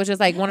 everything. It was just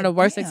like one of the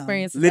worst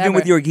experiences Living ever.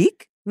 with your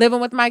geek?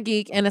 Living with my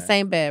geek in the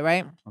same bed,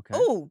 right? Okay.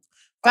 Ooh.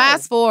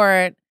 Fast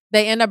forward,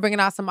 they end up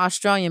bringing out some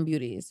Australian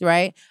beauties,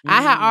 right?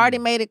 I had already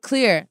made it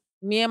clear.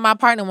 Me and my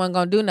partner wasn't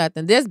gonna do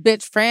nothing. This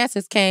bitch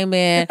Frances came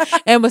in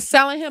and was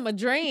selling him a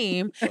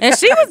dream, and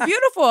she was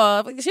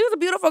beautiful. She was a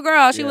beautiful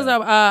girl. She was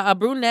a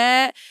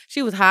brunette.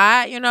 She was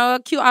hot, you know, a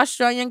cute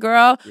Australian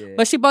girl. Yeah.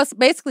 But she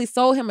basically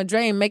sold him a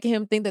dream, making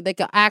him think that they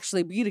could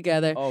actually be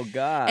together. Oh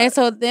God! And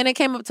so then it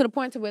came up to the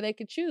point to where they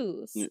could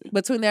choose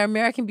between their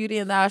American beauty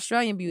and the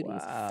Australian beauties.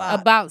 Wow.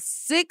 About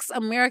 6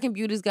 American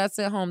beauties got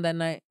sent home that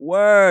night.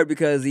 Word,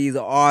 because these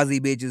Aussie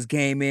bitches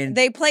came in.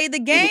 They played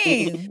the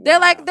game. They're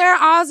like, they're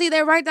Aussie.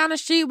 They're right down the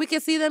street. We can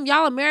see them.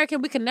 Y'all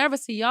American. We can never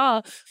see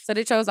y'all. So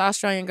they chose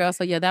Australian girls.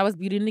 So yeah, that was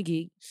Beauty and the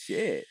Geek.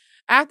 Shit.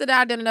 After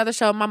that, I did another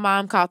show my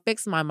mom called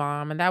Fix My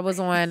Mom. And that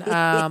was on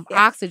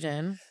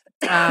Oxygen.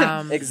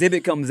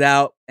 Exhibit comes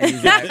out and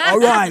he's like, all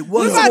right,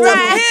 what's up?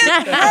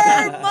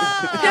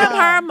 Him,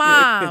 her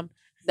mom.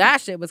 That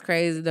shit was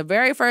crazy. The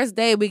very first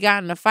day we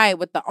got in a fight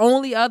with the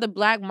only other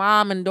black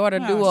mom and daughter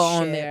duo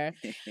on there.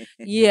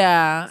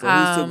 Yeah. So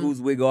who took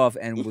whose wig off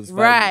and was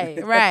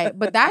fighting? Right.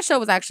 But that show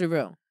was actually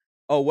real.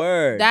 Oh,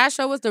 word. That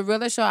show was the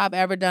realest show I've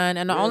ever done.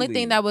 And the only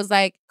thing that was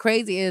like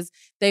crazy is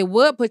they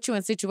would put you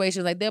in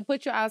situations like they'll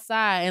put you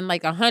outside in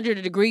like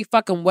 100-degree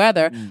fucking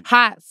weather,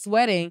 hot,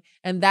 sweating,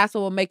 and that's what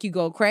will make you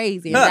go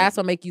crazy. And that's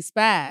what make you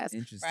spaz.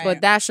 Interesting.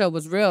 But that show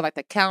was real. Like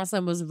the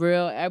counseling was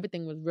real.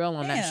 Everything was real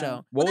on that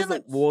show. What's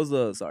the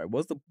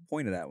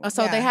point of that one?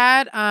 So they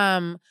had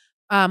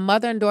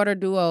mother and daughter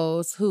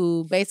duos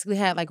who basically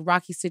had like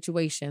rocky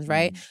situations,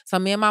 right? So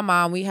me and my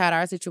mom, we had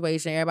our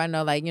situation. Everybody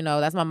know, like, you know,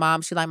 that's my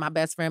mom. She like my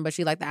best friend, but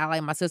she like to act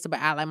like my sister, but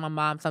act like my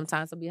mom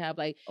sometimes. So we have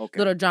like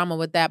little drama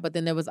with that. But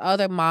then there was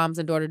other moms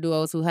and daughter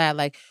duos who had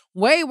like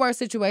way worse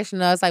situation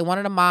than us. Like one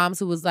of the moms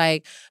who was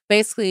like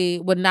basically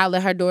would not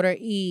let her daughter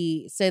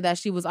eat, say that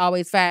she was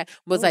always fat,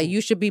 was like,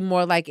 you should be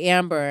more like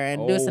Amber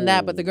and this and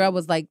that. But the girl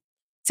was like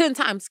 10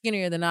 times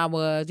skinnier than I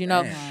was, you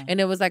know. Damn.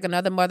 And it was like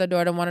another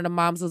mother-daughter. One of the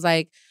moms was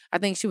like, I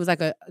think she was like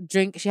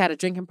she had a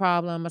drinking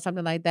problem or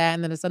something like that.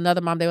 And then there's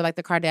another mom, they were like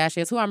the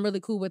Kardashians, who I'm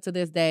really cool with to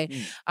this day.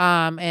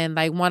 And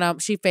like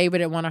she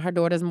favorited one of her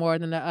daughters more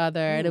than the other.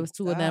 And it was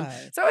two of them.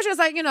 So it was just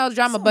like, you know,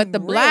 drama. But the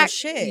black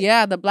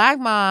the black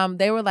mom,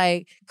 they were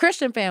like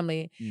Christian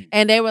family.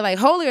 And they were like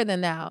holier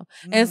than thou.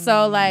 And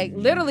so like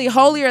literally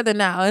holier than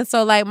thou. And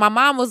so like my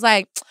mom was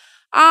like,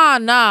 nah,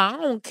 I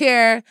don't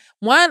care.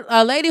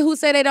 A lady who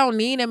said they don't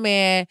need a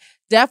man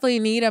definitely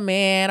need a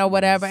man or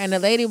whatever. And the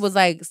lady was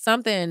like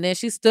something. And then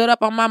she stood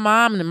up on my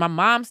mom. And then my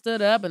mom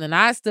stood up. And then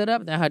I stood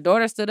up. And then her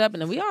daughter stood up.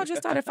 And then we all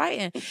just started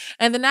fighting.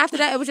 And then after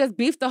that, it was just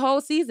beef the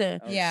whole season.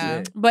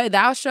 Yeah. But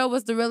that show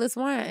was the realest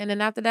one. And then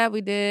after that,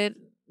 we did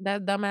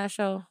that dumbass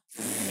show.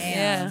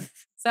 Yeah.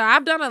 So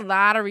I've done a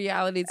lot of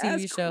reality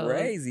TV shows.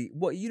 Crazy.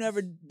 What, you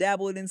never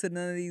dabbled into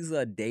none of these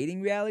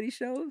dating reality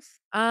shows?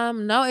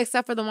 No,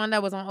 except for the one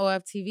that was on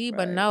OFTV.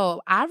 But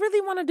no, I really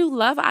want to do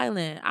Love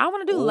Island. I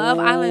want to do Love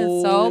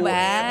Island so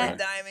bad.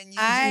 Diamond,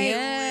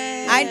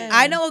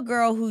 I know a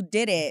girl who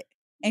did it,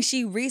 and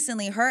she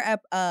recently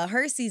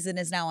her season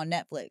is now on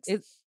Netflix.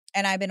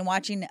 And I've been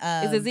watching.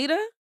 Is it Zeta?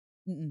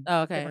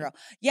 Oh, okay. Girl.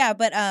 Yeah,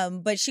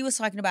 but she was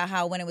talking about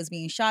how when it was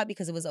being shot,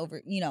 because it was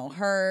over, you know,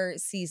 her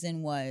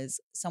season was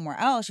somewhere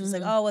else. She was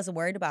like, oh, I wasn't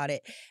worried about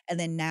it. And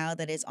then now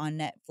that it's on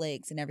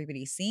Netflix and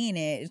everybody's seeing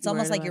it, it's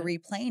almost like you're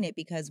replaying it,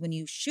 because when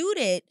you shoot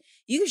it,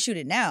 you can shoot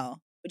it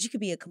now, but you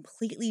could be a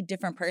completely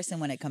different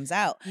person when it comes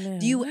out. Man,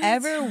 do you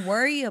ever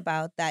worry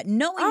about that?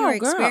 Knowing your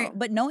experience,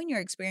 but knowing your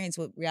experience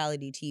with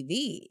reality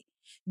TV,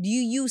 do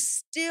you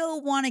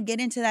still want to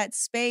get into that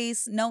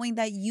space knowing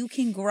that you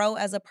can grow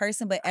as a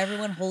person, but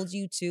everyone holds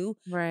you to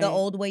the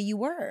old way you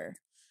were?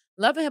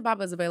 Love and Hip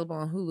Hop is available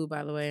on Hulu,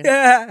 by the way.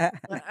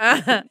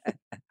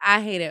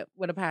 I hate it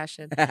with a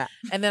passion.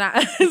 And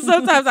then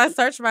sometimes I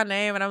search my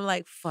name and I'm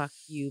like, fuck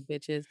you,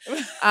 bitches.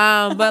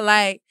 But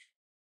like,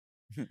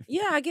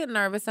 yeah, I get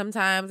nervous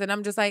sometimes. And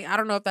I'm just like, I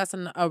don't know if that's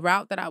a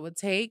route that I would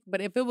take.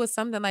 But if it was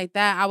something like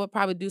that, I would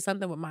probably do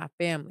something with my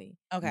family.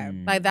 Okay.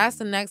 Like that's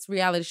the next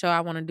reality show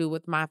I want to do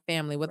with my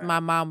family, with my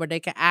mom, where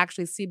they can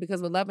actually see.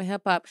 Because with Love and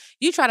Hip Hop,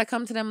 you try to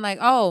come to them like,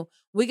 oh,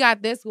 we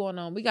got this going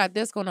on. We got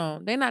this going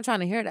on. They're not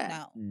trying to hear that.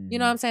 No. You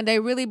know what I'm saying? They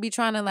really be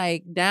trying to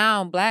like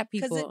down black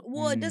people.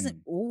 It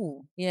doesn't.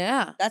 Ooh.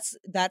 Yeah.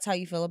 That's how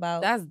you feel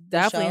about That's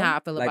definitely how I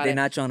feel about it. Like they're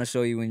not trying to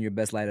show you in your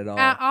best light at all.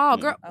 At all.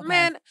 Girl,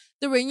 man,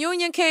 the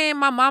reunion came.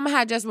 My mama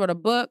had just wrote a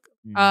book.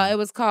 It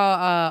was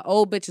called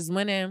Old Bitches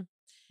Winning.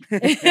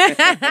 Wait,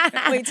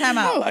 time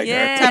out.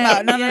 Time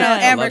out. No.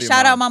 Amber,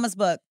 shout out Mama's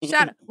book.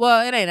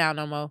 Well, it ain't out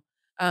no more.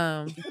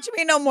 What you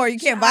mean no more? You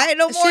can't buy it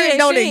no more? It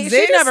don't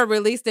exist? She never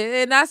released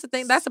it. And that's the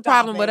thing. That's the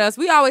problem with us.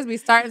 We always be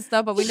starting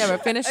stuff, but we never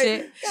finish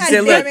it. She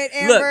said,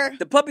 look,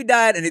 the puppy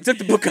died and they took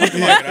the book out the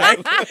market, right?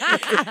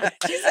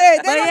 She said,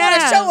 they don't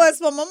want to show us,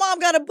 but my mom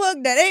got a book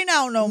that ain't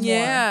out no more.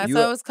 Yeah,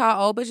 so it was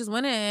called Old Bitches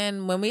Winning.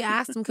 And when we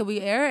asked them, could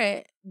we air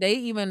it, they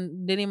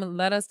didn't even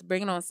let us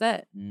bring it on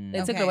set.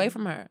 They took it away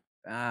from her.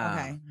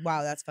 Okay.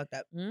 Wow, that's fucked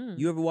up.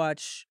 You ever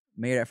watch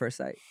Married at First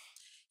Sight?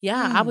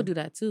 Yeah, I would do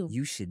that too.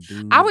 You should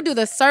do. I would do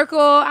The Circle.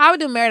 I would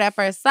do Married at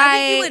First Sight. I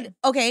think you would.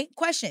 Okay,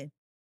 question.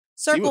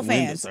 Circle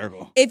fans.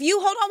 If you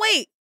hold on,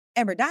 wait,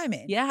 Amber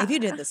Diamond. Yeah. If you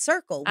did The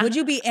Circle, would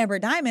you be Amber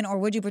Diamond or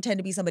would you pretend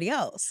to be somebody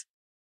else?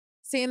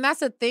 See, and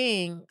that's the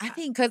thing. I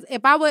think because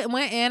if I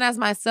went in as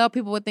myself,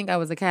 people would think I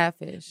was a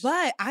catfish.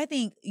 But I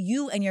think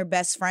you and your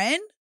best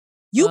friend.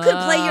 You could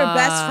play your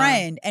best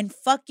friend and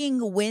fucking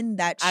win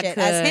that shit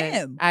as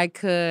him. I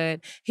could.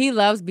 He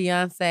loves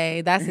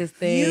Beyonce. That's his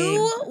thing.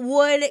 You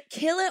would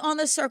kill it on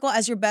The Circle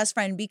as your best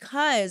friend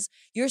because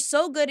you're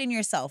so good in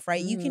yourself,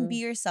 right? You can be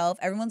yourself.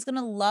 Everyone's going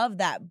to love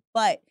that.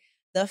 But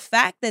the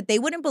fact that they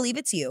wouldn't believe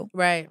it's you.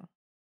 Right.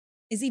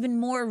 Is even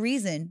more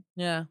reason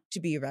to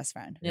be your best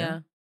friend.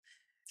 Yeah.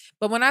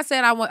 But when I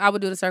said I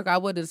would do The Circle, I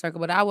would do The Circle.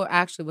 But I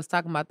was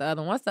talking about the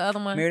other one. What's the other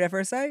one? Married at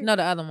First Sight? No,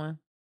 the other one.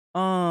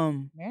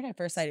 Married at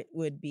First Sight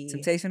would be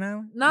Temptation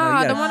Island.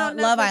 No, the one on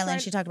Netflix Love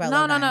Island. She talked about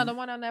Love Island. No, the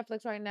one on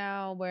Netflix right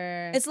now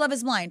where it's Love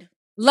is Blind.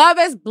 Love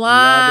is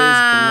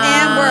Blind.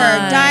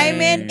 Amber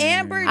Diamond.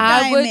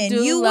 I would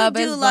do you would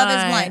do Love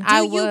is Blind. Do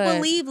you would.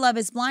 Believe Love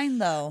is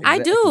Blind though? I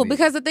do,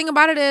 because the thing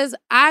about it is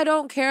I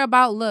don't care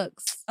about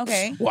looks.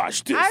 Okay.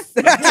 Watch this.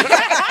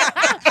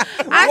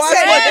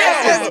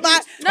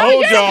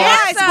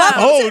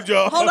 Hold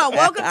y'all. Hold on.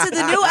 Welcome to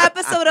the new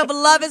episode of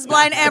Love is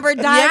Blind, Amber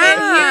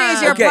Diamond. Here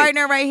is your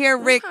partner right here,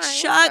 Rick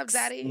Chucks.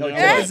 No,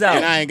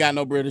 and I ain't got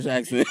no British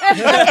accent.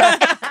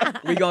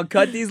 We're going to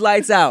cut these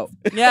lights out.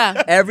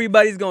 Yeah.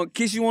 Everybody's going to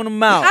kiss you on the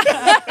mouth.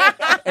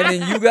 And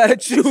then you got to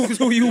choose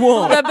who you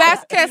want. The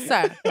best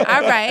kisser.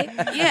 All right.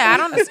 Yeah, I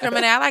don't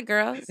discriminate. I like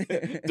girls.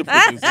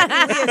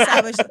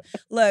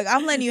 Look,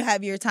 I'm letting you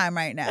have your time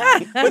right now.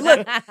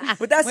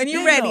 But that's when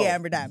you're ready,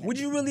 Amber Diamond. Would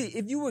you really,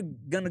 if you were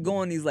gonna go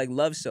on these like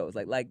love shows,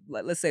 like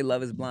let's say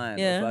Love is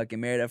Blind or fucking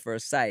Married at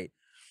First Sight,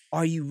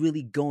 are you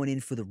really going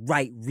in for the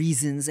right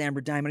reasons,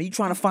 Amber Diamond? Are you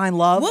trying to find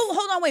love? Well,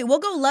 hold on, wait. We'll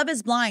go Love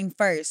is Blind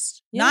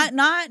first. Yeah.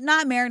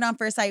 Not Married on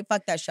First Sight.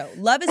 Fuck that show.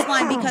 Love is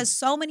Blind because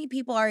so many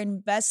people are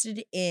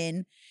invested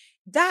in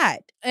that.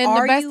 And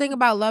the best thing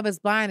about Love is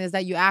Blind is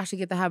that you actually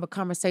get to have a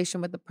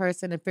conversation with the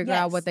person and figure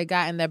out what they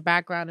got in their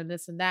background and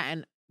this and that.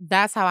 And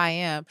that's how I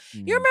am.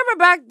 You remember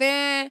back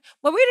then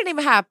when we didn't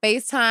even have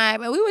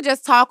FaceTime and we would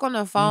just talk on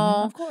the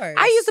phone? Of course.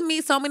 I used to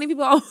meet so many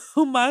people on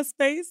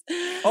MySpace.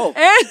 Oh,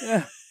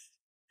 and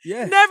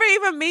yeah. never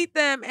even meet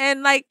them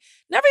and never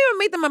even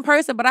meet them in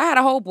person, but I had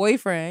a whole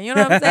boyfriend. You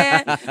know what I'm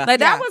saying?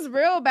 That was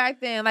real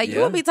back then.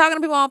 You would be talking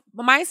to people on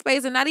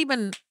MySpace and not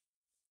even...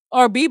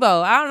 Or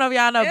Bebo. I don't know if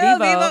y'all know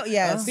Bebo.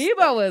 Yes.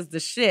 Bebo was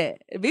the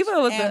shit.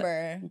 Bebo was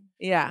Amber.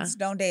 Yeah. Just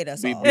don't date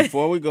us all.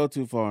 Before we go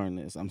too far in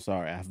this, I'm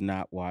sorry. I have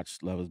not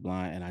watched Love is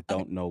Blind and I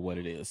don't know what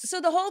it is.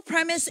 So the whole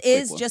premise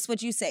is just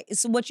what you say.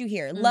 It's what you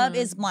hear. Love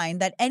is blind.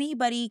 That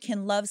anybody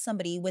can love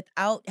somebody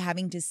without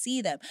having to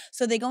see them.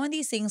 So they go in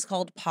these things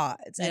called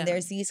pods. And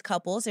there's these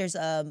couples. There's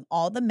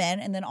all the men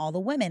and then all the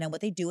women. And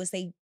what they do is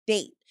they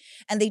date.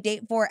 And they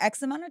date for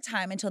X amount of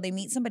time until they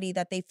meet somebody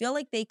that they feel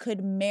like they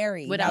could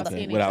marry. Without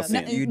seeing each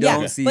other. You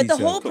don't see But the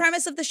each whole other.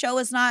 premise of the show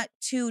is not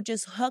to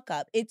just hook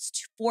up.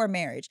 It's for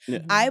marriage. Yeah.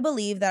 I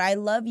believe that I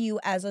love you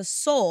as a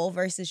soul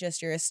versus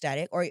just your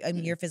aesthetic or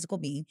your physical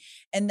being.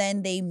 And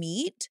then they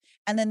meet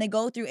and then they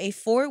go through a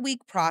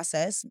 4-week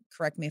process,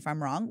 correct me if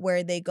I'm wrong,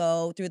 where they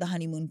go through the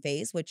honeymoon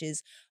phase, which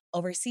is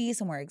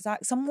overseas,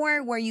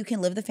 somewhere where you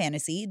can live the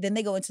fantasy. Then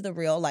they go into the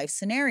real life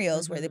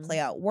scenarios where they play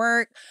out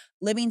work,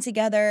 living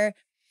together,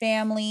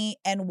 family,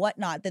 and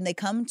whatnot. Then they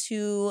come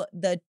to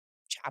the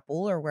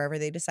chapel or wherever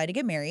they decide to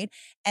get married,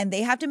 and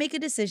they have to make a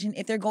decision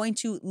if they're going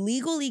to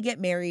legally get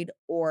married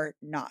or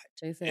not.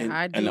 They say And,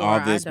 I do and or all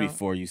I this don't.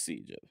 before you see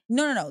each other.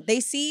 No. They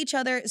see each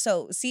other.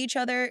 So see each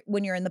other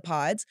when you're in the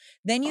pods.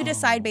 Then you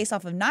decide based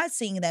off of not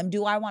seeing them,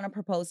 do I want to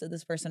propose to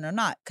this person or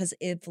not? Because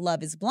if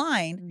love is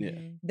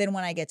blind, then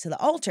when I get to the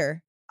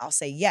altar, I'll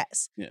say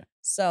yes. Yeah.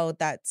 So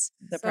that's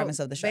the premise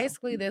of the show.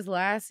 Basically, this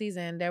last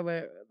season, there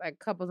were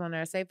couples on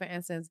there. Say, for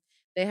instance,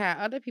 they had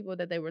other people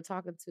that they were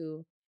talking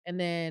to, and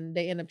then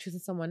they end up choosing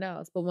someone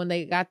else. But when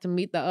they got to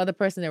meet the other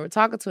person they were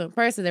talking to in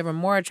person, they were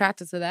more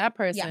attracted to that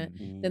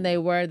person than they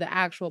were the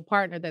actual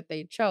partner that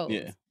they chose.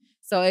 Yeah.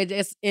 So it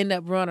just ended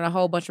up ruining a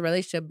whole bunch of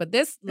relationships. But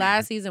this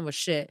last season was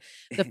shit.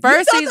 The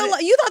first season,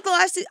 you thought the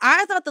last season.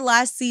 I thought the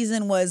last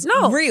season was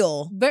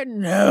real. but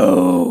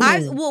no,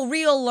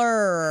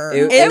 realer.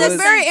 It was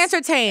very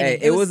entertaining. Hey,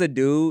 it was a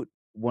dude.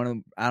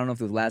 I don't know if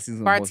it was last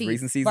season or the most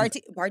recent season.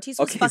 Bartiz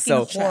was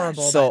fucking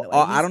horrible. So by the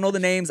way. I don't know the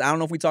names. I don't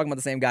know if we're talking about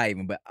the same guy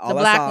even. But the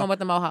black one with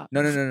the mohawk.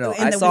 No. And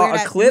I the saw a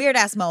clip. weird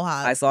ass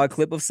mohawk. I saw a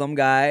clip of some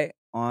guy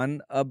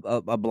on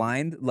a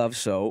blind love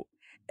show,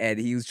 and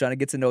he was trying to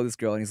get to know this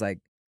girl, and he's like,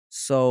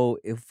 "So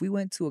if we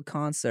went to a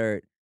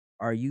concert,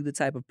 are you the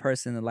type of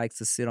person that likes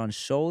to sit on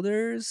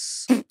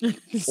shoulders?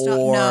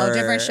 No,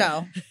 different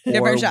show.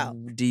 Different show.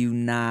 Do you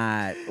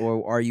not?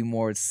 Or are you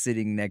more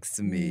sitting next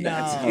to me?" No.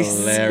 That's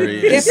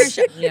hilarious. Different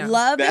show. Yeah.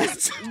 Love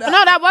That's- is No,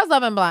 that was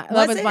Love and Blind.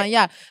 Love Was is it? Blind,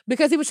 yeah.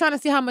 Because he was trying to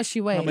see how much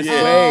she weighed. much she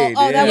Oh,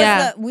 weighed, that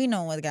yeah. was we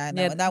know what guy.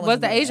 Yeah, That was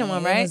the Asian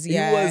one, right? He was He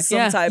was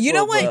some type You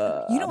know of, what?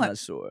 I'm not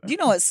sure. You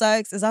know what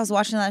sucks is I was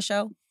watching that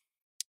show,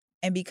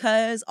 and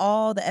because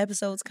all the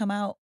episodes come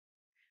out,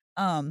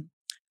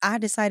 I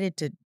decided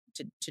to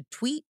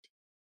tweet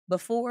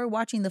before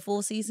watching the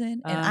full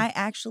season, and I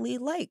actually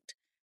liked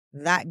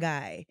that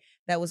guy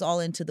that was all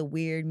into the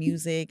weird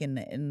music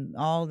and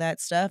all that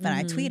stuff. And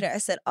I tweeted, I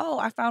said, "Oh,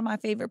 I found my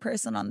favorite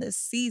person on this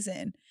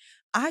season."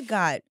 I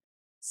got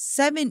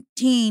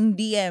 17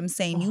 DMs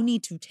saying you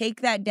need to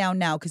take that down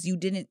now because you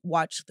didn't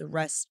watch the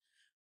rest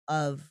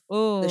of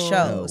the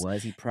shows.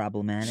 Was he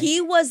problematic? He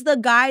was the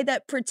guy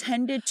that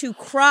pretended to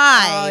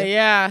cry. Oh,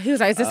 yeah. He was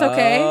like, is this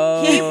okay?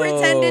 He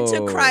pretended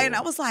to cry, and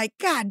I was like,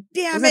 God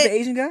damn Was that it. the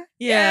Asian guy?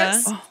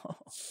 Yes. Oh.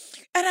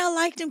 And I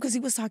liked him because he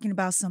was talking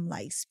about some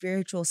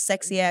spiritual,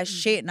 sexy ass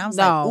shit. And I was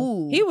like,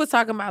 ooh. He was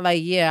talking about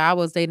I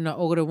was dating an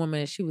older woman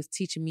and she was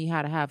teaching me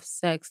how to have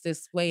sex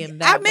this way and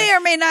that. I may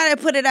or may not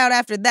have put it out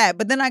after that,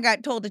 but then I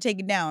got told to take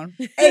it down.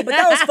 Hey, but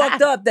that was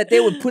fucked up that they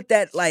would put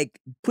that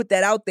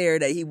out there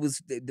that he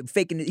was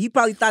faking it. He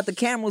probably thought the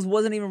cameras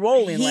wasn't even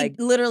rolling. He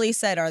literally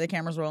said, "Are the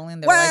cameras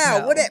rolling?" They wow, were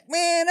like, no. what that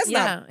man? That's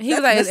yeah. not. He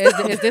was like,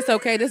 is this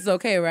okay? This is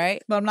okay,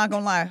 right? But I'm not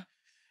gonna lie.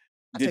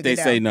 Did they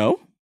say no?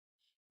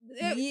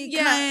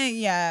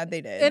 Yeah,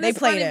 they did. And they it's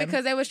played funny him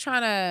because they was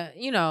trying to,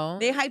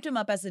 They hyped him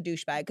up as a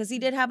douchebag because he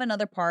did have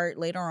another part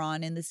later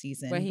on in the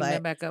season. when he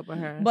met back up with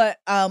her. But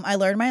I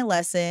learned my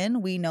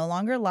lesson. We no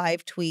longer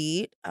live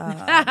tweet.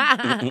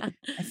 I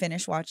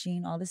finished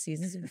watching all the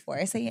seasons before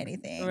I say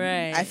anything.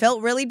 Right. I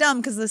felt really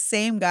dumb because the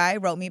same guy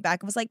wrote me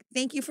back and was like,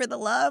 "Thank you for the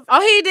love."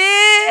 Oh, he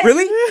did?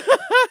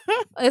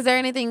 Really? Is there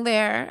anything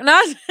there?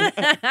 No.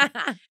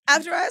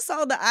 After I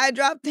saw the eye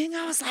drop thing,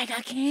 I was like,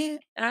 I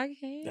can't.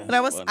 Okay. But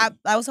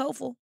I was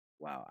hopeful.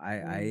 Wow,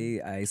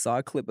 I saw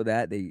a clip of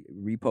that. They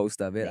repost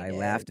of it. They I did.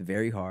 laughed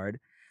very hard.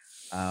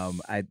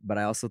 But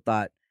I also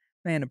thought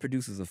Man, the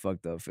producers are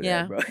fucked up for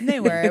Yeah. that, bro. They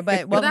were,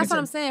 but Well, that's what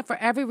I'm saying. For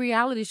every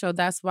reality show,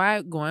 that's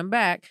why going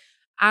back,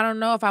 I don't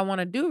know if I want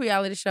to do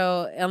reality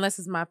show unless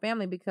it's my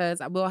family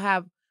because I will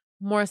have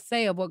more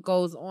say of what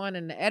goes on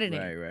in the editing.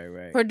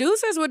 Right.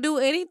 Producers will do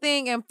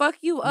anything and fuck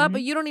you up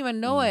and you don't even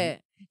know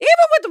it.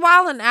 Even with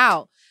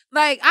Wildnout.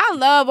 Like, I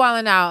love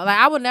Wildnout. Like,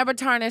 I would never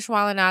tarnish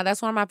Wildnout.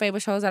 That's one of my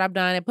favorite shows that I've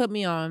done. It put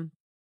me on.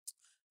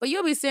 But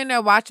you'll be sitting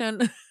there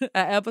watching an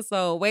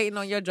episode, waiting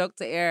on your joke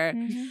to air.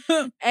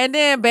 And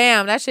then,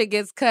 bam, that shit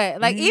gets cut.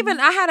 Like, even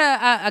I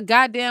had a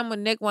goddamn with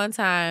Nick one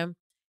time.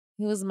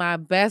 He was my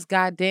best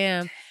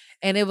goddamn.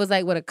 And it was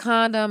like with a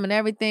condom and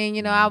everything.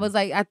 You know, I was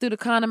like, I threw the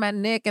condom at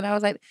Nick and I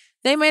was like,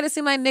 they made it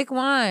seem like Nick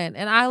won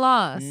and I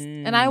lost.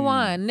 And I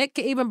won. Nick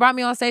even brought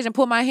me on stage and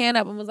put my hand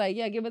up and was like,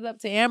 yeah, give it up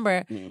to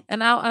Amber.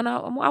 And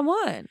I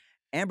won.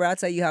 Amber, I'll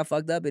tell you how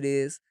fucked up it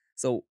is.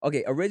 So,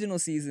 okay, original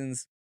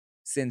seasons,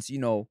 since, you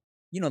know,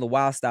 the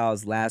Wild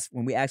Styles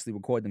when we actually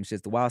record them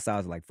shits, the Wild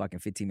Styles are like fucking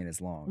 15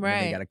 minutes long. Right.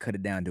 And they got to cut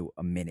it down to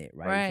a minute,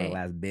 right? For the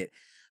last bit.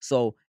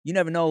 So you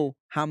never know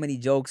how many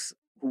jokes,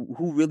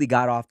 who really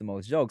got off the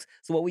most jokes.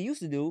 So what we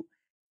used to do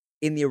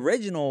in the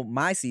original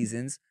My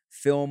Seasons,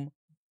 film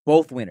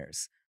both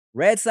winners.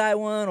 Red side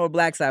one or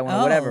black side one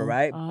or whatever,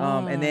 right?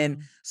 And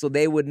then, so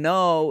they would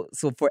know,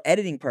 so for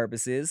editing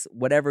purposes,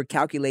 whatever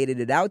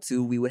calculated it out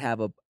to, we would have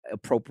a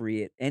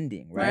appropriate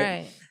ending,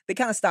 right? They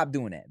kind of stopped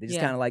doing that. They just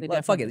kind of like,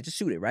 well, fuck it, just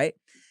shoot it, right?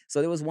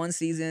 So there was one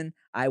season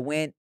I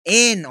went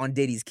in on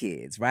Diddy's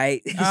kids,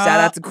 right? Shout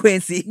out to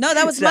Quincy. No,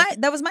 that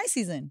was my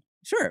season.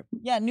 Sure.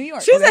 Yeah, New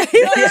York. She's like,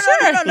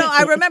 No.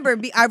 I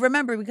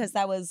remember because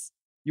that was.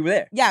 You were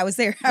there. Yeah, I was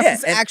there. I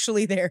was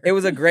actually there. It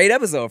was a great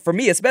episode for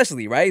me,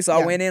 especially, right? So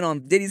I went in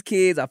on Diddy's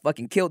kids. I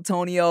fucking killed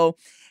Tonio,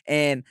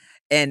 and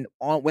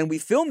when we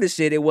filmed this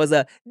shit, it was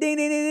a ding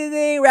ding ding ding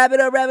ding, wrap it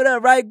up,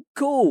 right?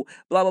 Cool,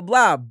 blah blah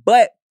blah.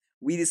 But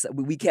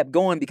we kept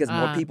going because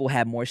more people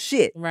had more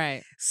shit,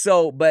 right?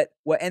 So, but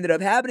what ended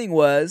up happening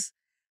was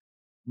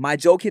my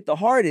joke hit the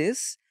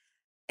hardest,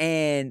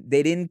 and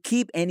they didn't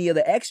keep any of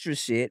the extra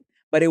shit.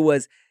 But it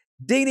was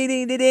ding ding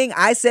ding ding ding.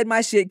 I said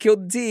my shit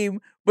killed the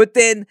team, but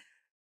then.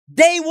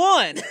 They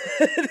won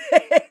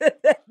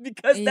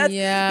because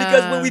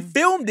when we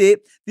filmed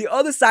it, the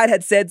other side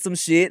had said some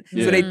shit,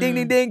 so they ding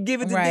ding ding,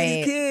 give it to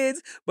these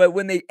kids. But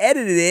when they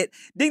edited it,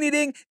 ding ding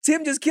ding,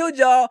 Tim just killed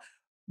y'all.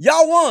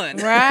 Y'all won,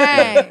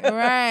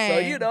 right? So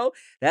you know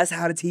that's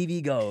how the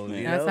TV goes.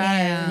 You know?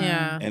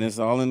 And it's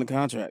all in the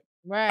contract.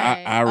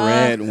 Right. I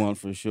read one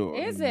for sure.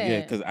 Is it?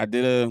 Yeah, because I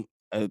did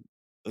a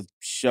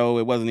show.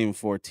 It wasn't even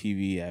for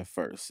TV at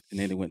first, and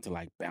then it went to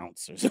like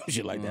Bounce or some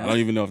shit like that. I don't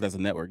even know if that's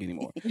a network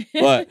anymore.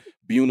 But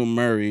Buna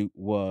Murray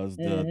was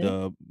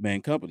the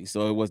main company,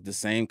 so it was the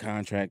same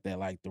contract that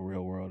like The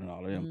Real World and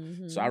all of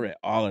them. So I read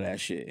all of that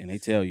shit, and they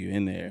tell you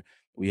in there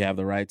we have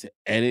the right to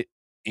edit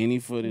any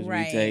footage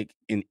we take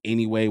in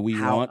any way we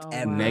want,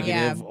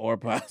 negative or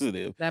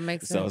positive. That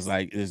makes sense. So it's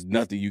like there's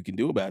nothing you can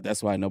do about it.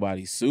 That's why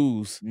nobody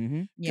sues.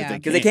 Yeah,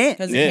 because they can't.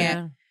 Because they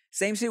can't.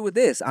 Same shit with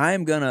this. I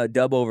am gonna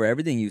dub over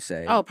everything you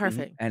say. Oh,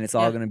 perfect. And it's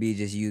all gonna be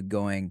just you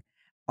going,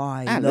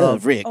 I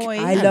love Rick.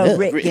 I love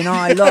Rick. And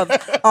I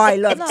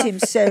love Tim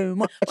so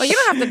much. Well, you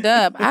don't have to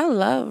dub. I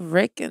love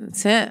Rick and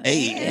Tim.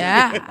 Hey.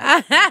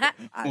 Yeah.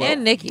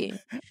 And Nikki.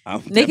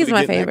 Nikki's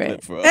my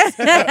favorite. For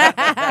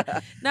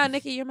us. No,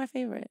 Nikki, you're my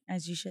favorite.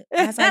 As you should.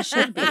 As I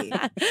should be.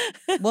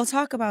 We'll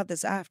talk about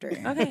this after.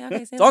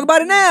 Okay. Talk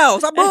about it now.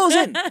 Stop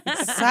bullshitting.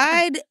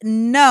 Side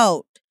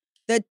note.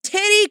 The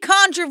titty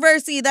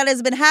controversy that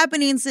has been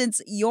happening since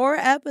your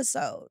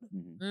episode.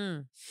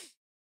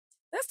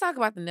 Let's talk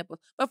about the nipples.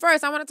 But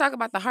first, I want to talk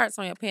about the hearts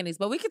on your panties.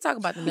 But we can talk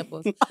about the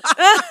nipples.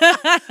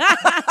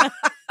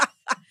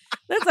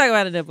 Let's talk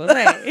about the nipples.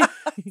 Hey.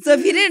 So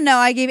if you didn't know,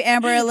 I gave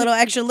Amber a little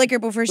extra liquor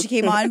before she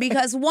came on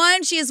because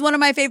one, she is one of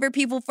my favorite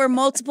people for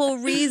multiple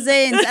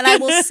reasons. And I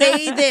will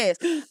say this.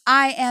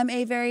 I am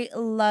a very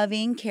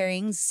loving,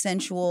 caring,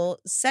 sensual,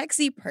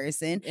 sexy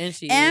person. And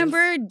she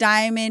Amber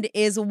Diamond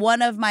is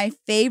one of my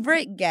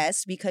favorite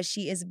guests because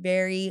she is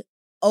very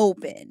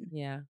open.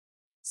 Yeah.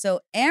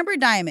 So Amber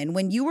Diamond,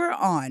 when you were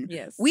on,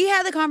 we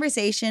had the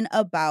conversation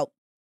about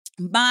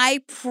my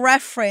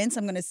preference.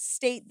 I'm going to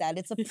state that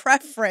it's a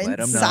preference. Let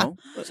them know.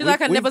 She like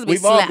her nipples be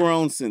We've all slapped.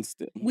 grown since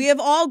then. We have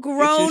all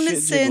grown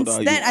shit since jiggled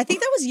all then. year. I think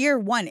that was year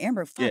one.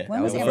 Amber, fuck. Yeah, when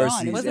that was was the Amber first on?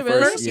 season. Was it The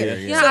really? first year,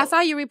 Yeah, I saw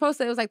you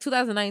reposted. It was like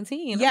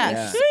 2019.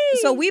 Yeah.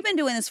 So we've been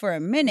doing this for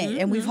a minute,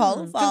 and we've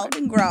all evolved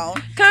and grown.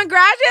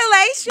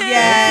 Congratulations.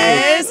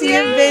 Yes, we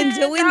have been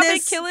doing Y'all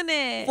this been killing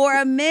it. for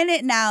a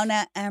minute now.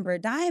 Now, Amber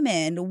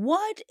Diamond,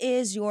 what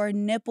is your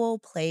nipple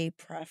play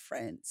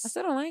preference? I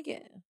still don't like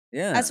it.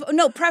 Yeah.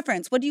 No,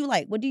 preference. What do you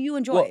like? What do you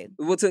enjoy?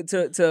 Well,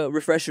 to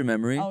refresh your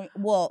memory.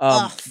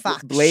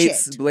 Fuck,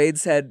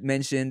 Blades had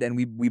mentioned, and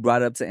we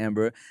brought it up to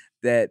Amber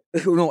that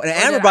no, and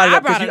Amber brought it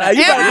up.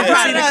 Amber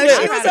brought it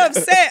up. She was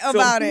upset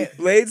about it.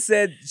 Blades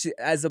said,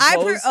 as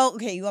opposed.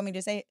 Okay, you want me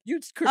to say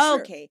it?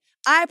 Sure. Okay,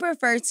 I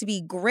prefer to be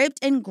gripped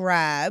and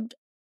grabbed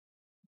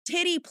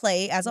titty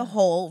play as a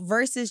whole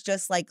versus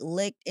just like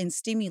licked and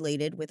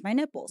stimulated with my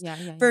nipples. Yeah.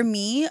 For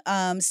me,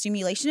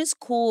 stimulation is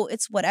cool.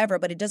 It's whatever,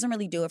 but it doesn't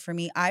really do it for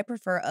me. I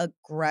prefer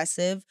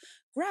aggressive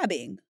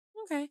grabbing.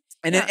 Okay.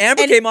 And then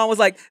Amber came on and was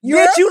like,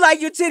 You're- bitch, you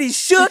like your titties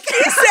shook?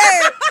 She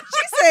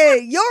said,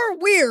 you're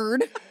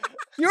weird.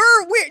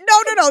 You're weird.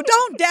 No,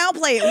 don't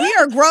downplay it. We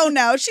are grown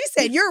now. She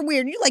said, you're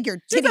weird. You like your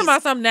titties. She's talking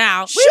about something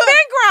now. Shook. We've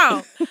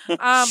been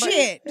grown.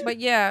 Shit. But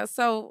yeah,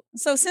 so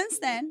since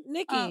then,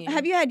 Nikki,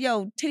 have you had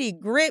your titty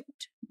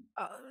gripped?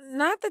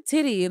 not the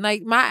titty,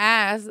 like my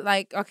ass.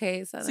 Like,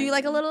 okay, so you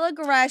like a little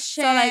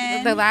aggression. So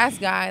like the last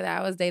guy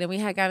that I was dating, we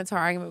had got into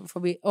an argument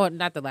before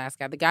not the last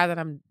guy, the guy that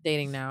I'm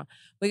dating now.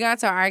 We got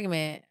into an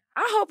argument.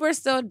 I hope we're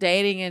still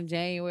dating in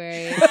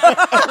January. Like,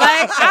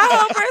 I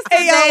hope we're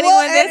still dating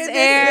when this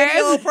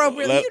airs.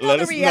 Appropriately. You know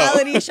the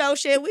reality show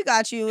shit. We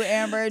got you,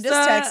 Amber.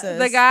 Just text us.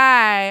 The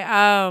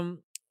guy,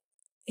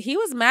 he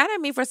was mad at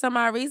me for some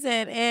odd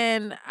reason.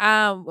 And,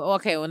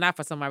 not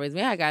for some odd reason.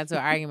 We had got into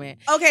an argument.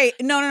 Okay,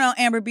 no,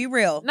 Amber, be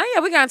real. No,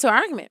 yeah, we got into an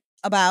argument.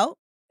 About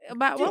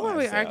what were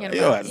we arguing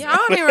about? Yeah, I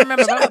don't even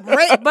remember. But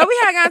we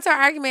had got into an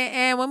argument,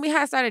 and when we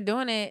had started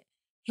doing it,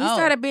 he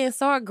started being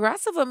so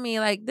aggressive with me.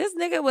 Like, this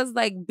nigga was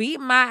like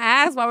beating my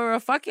ass while we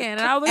were fucking.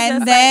 And I was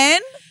and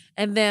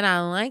then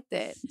I liked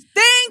it.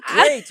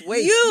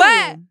 Wait.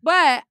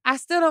 But I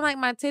still don't like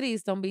my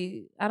titties.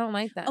 I don't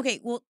like that. Okay,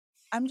 well,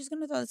 I'm just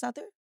gonna throw this out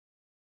there.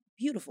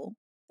 Beautiful.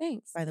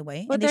 Thanks. By the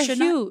way. But they're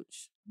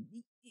huge.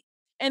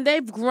 And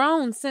they've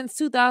grown since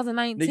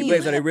 2019. Nikki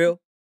Blades, are they real?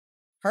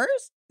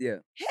 Hers? Yeah.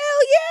 Hell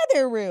yeah,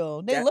 they're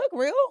real. They look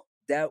real.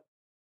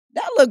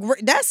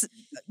 That's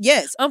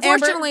yes.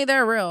 Unfortunately, Amber,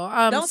 they're real.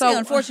 Don't say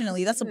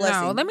unfortunately. That's a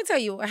blessing. No, let me tell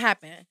you what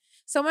happened.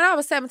 So when I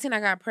was 17,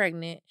 I got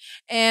pregnant,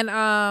 and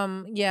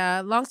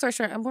long story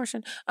short,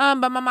 abortion. But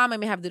my mom made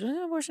me have to do an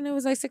abortion. It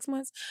was like 6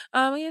 months.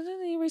 Didn't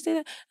you say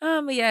that?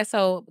 But yeah,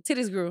 so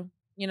titties grew.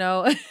 You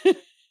know.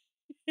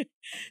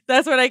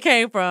 That's where they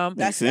came from.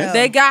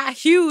 They got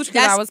huge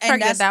because I was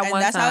pregnant that one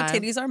time. That's how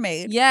titties are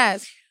made.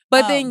 Yes,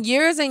 but then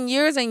years and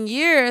years and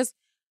years,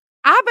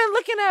 I've been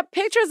looking at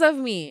pictures of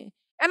me.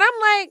 And I'm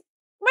like,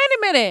 wait a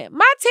minute.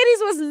 My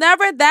titties was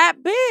never that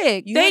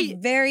big. They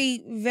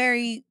very,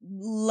 very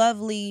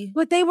lovely.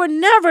 But they were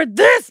never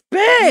this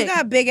big. You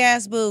got big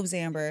ass boobs,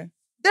 Amber.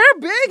 They're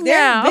big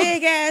now. They're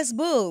big ass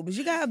boobs.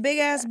 You got big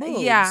ass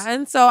boobs. Yeah.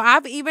 And so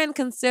I've even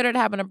considered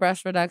having a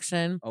breast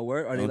reduction. Oh,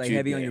 word? Are they like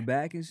heavy on your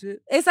back and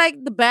shit? It's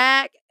like the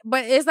back,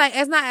 but it's like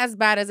it's not as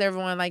bad as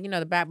everyone, like, you know,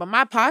 the back. But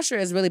my posture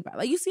is really bad.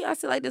 Like, you see, I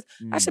sit like this.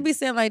 I should be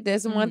sitting like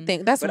this. One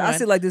thing. That's but one. I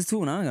sit like this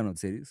too, and I ain't got no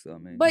titties. So I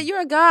mean, but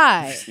you're a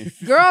guy.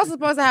 Girls are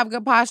supposed to have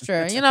good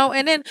posture, you know.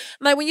 And then,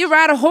 like, when you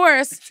ride a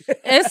horse,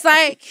 it's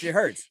like it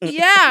hurts.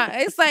 Yeah,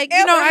 it's like,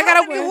 you know, I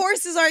gotta. How many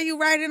horses are you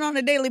riding on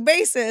a daily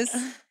basis?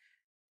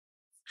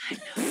 I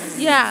know.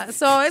 Yeah,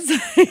 so it's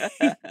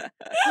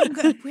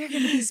we're gonna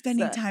be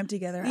spending time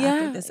together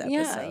after this episode.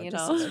 Yeah, you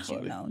know. Just to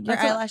let you know. Your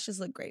eyelashes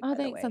look great. Oh, by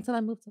thanks. the way. Until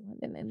I move to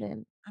London, and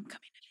then I'm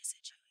coming to visit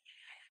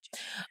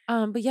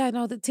you. But yeah,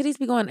 no, the titties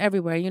be going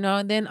everywhere, you know.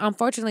 And then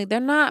unfortunately, they're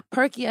not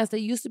perky as they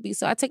used to be.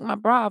 So I take my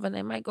bra off, and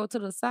they might go to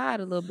the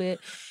side a little bit,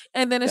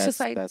 and then it's just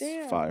like, that's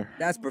damn. fire.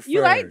 That's preferred. You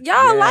like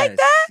y'all like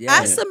that? Yes.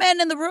 Ask the men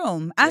in the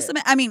room. Ask the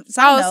men. I mean,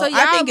 so I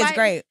think it's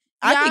great.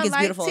 I think it's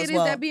beautiful titties as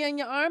well. That be in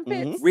your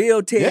armpits.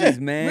 Real titties,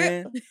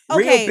 man.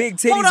 Real big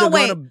titties hold on, are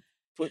wait. gonna.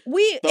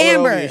 We Throw it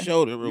over Amber, your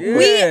shoulder real quick.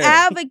 we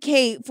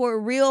advocate for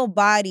real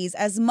bodies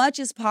as much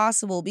as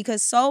possible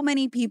because so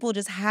many people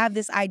just have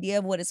this idea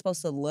of what it's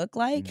supposed to look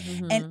like.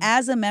 And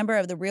as a member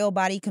of the Real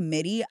Body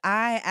Committee,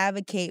 I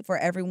advocate for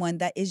everyone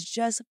that is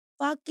just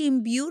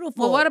fucking beautiful.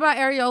 Well, what about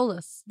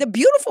areolas? They're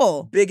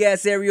beautiful. Big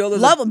ass areolas.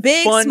 Love them.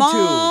 Big, fun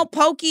small, too.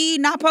 pokey,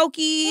 not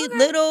pokey,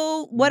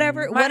 little,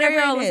 whatever. My whatever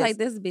areola it was is. like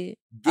this big.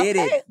 Get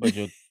it. But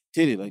your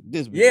titty like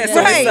this. Yeah,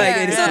 so Right. it's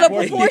like So the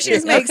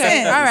proportions make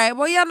sense. All right.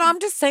 Well, yeah, no, I'm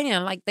just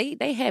saying, like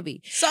they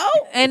heavy. So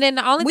And then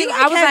the only we thing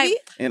like I was heavy. like,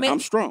 And I'm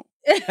strong.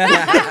 if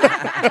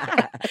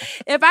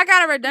I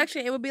got a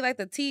reduction, it would be like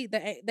the T.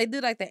 They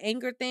do like the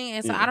anchor thing,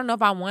 and so I don't know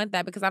if I want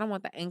that because I don't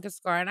want the anchor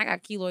scar, and I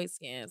got keloid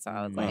skin. So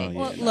I was like,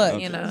 well,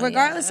 look, you know,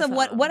 regardless of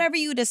whatever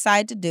you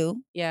decide to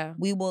do, yeah,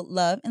 we will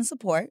love and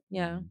support.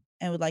 Yeah.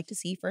 And would like to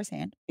see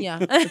firsthand. Yeah.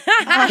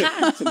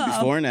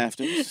 Before and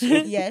after.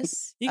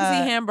 Yes. You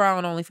can see Hambra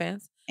on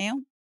OnlyFans.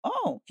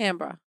 Oh.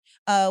 Hambra.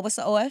 What's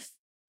the OF?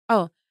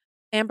 Oh,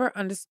 Amber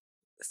 _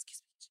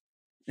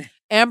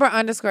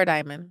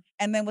 Diamond.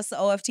 And then what's the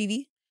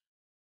OFTV?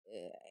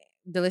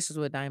 Delicious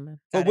with Diamond.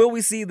 But will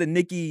we see the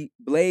Nikki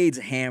Blades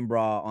hand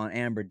bra on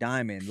Amber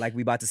Diamond like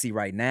we about to see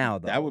right now,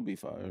 though? That would be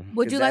fire.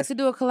 Would you like to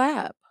do a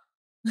collab?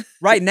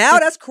 Right now?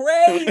 That's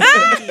crazy.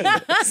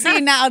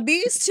 See, now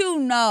these two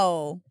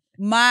know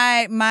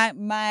my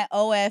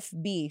OF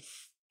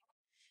beef.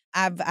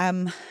 I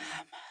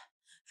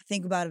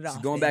think about it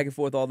often. Going back and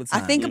forth all the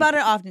time. I think about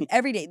it often,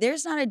 every day.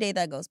 There's not a day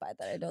that goes by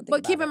that I don't think But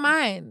about keep it. in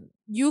mind,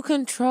 you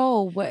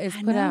control what is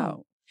put out.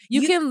 know.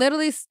 You can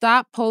literally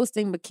stop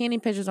posting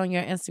bikini pictures on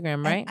your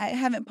Instagram, right? I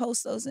haven't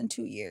posted those in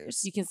 2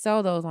 years. You can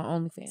sell those on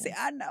OnlyFans. See,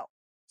 I know.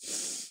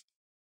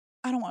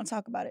 I don't want to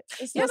talk about it.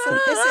 It's Yeah, still, no.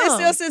 it's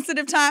still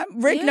sensitive time.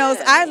 Rick Yeah, knows.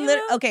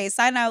 yeah. Okay,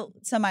 sign out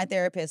to my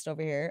therapist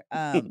over here.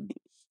 I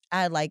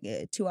had like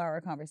a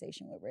 2-hour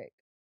conversation with Rick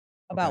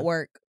about Okay.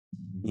 work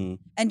Mhm.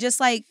 and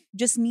just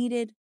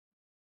needed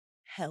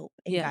help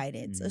and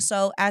guidance. Mhm.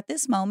 So at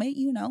this moment,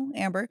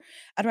 Amber,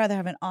 I'd rather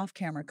have an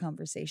off-camera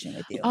conversation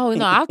with you. Oh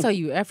no, I'll tell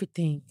you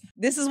everything.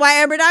 This is why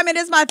Amber Diamond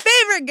is my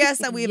favorite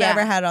guest that we've Yeah.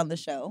 ever had on the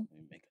show.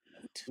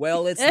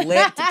 Well, it's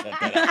lit.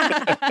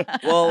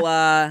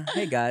 Well,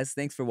 hey guys,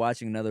 thanks for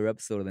watching another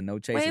episode of the No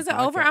Chaser. Wait, is it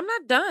podcast. over? I'm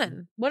not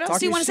done. What else Talk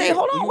do you your want to say? shit.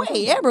 Hold What do on, you wanna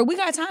wait, talk Amber, we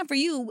got time for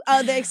you.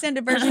 The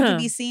extended version can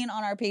be seen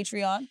on our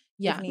Patreon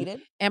Yeah. if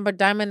needed. Amber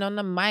Diamond on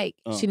the mic.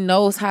 Oh. She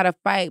knows how to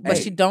fight, but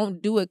Hey. she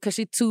don't do it because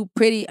she too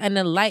pretty and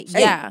the light. Hey.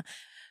 Yeah.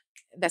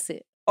 That's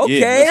it. Okay.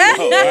 Yeah, let's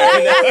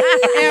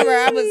go.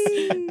 Amber,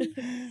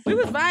 We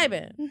was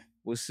vibing.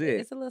 Well, shit.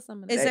 It's a little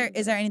something. Is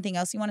there anything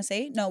else you want to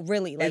say? No,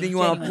 really. Like, Anything you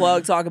want to genuinely.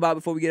 plug, talk about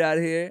before we get out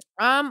of here?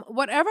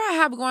 Whatever I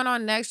have going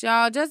on next,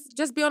 y'all,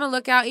 just be on the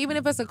lookout. Even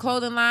if it's a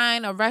clothing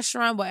line, a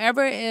restaurant,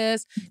 whatever it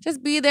is,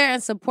 just be there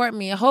and support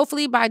me.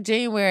 Hopefully by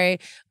January,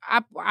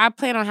 I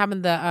plan on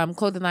having the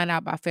clothing line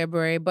out by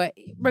February. But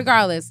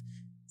regardless,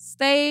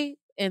 stay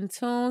in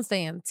tune,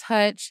 stay in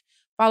touch.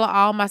 Follow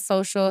all my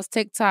socials,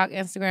 TikTok,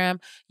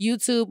 Instagram,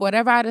 YouTube,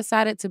 whatever I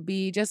decided to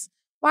be. Just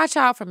watch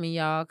out for me,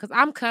 y'all, because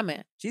I'm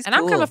coming. She's And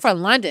I'm coming cool. for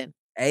London.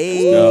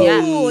 Hey.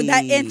 Ooh,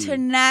 that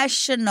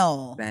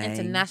international. Bang.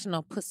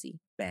 International pussy.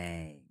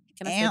 Bang.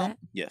 Can I say Damn. that?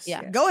 Yes.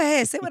 Yeah. Go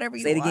ahead, say whatever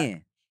you Say it want.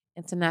 again.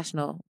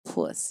 International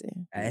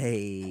pussy.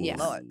 Hey. Yeah.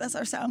 Lord, that's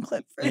our sound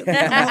clip for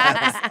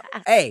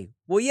Hey,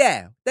 well,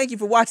 yeah. Thank you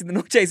for watching the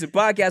No Chaser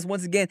podcast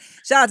once again.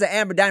 Shout out to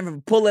Amber Diamond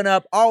for pulling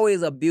up.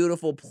 Always a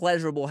beautiful,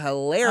 pleasurable,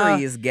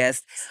 hilarious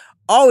guest.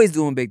 Always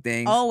doing big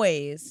things.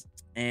 Always.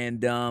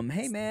 And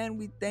hey, man,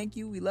 we thank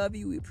you. We love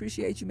you. We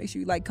appreciate you. Make sure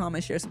you like,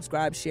 comment, share,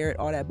 subscribe, share it,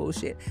 all that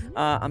bullshit.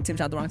 I'm Tim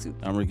Chantarangsu.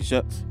 I'm Ricky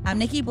Shucks. I'm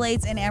Nikki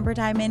Blades, and Amber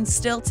Diamond,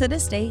 still to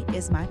this day,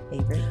 is my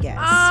favorite guest.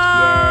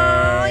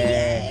 Oh,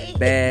 yay.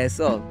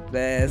 Beso.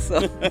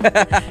 Beso.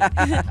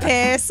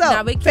 Peso.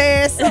 Now we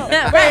Peso.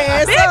 Big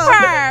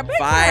bird, big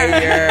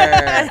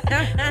Fire.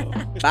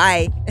 bird.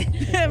 Bye.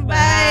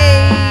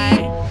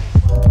 Bye.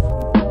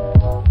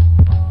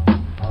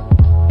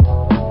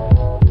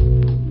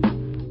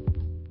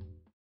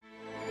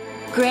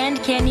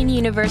 Grand Canyon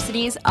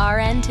University's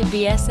RN to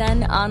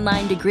BSN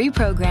online degree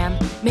program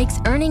makes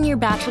earning your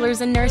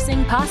bachelor's in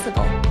nursing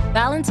possible.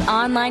 Balance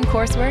online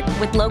coursework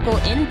with local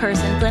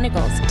in-person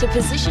clinicals to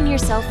position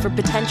yourself for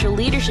potential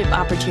leadership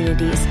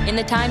opportunities in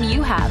the time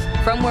you have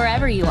from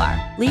wherever you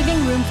are,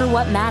 leaving room for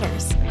what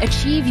matters.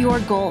 Achieve your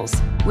goals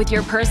with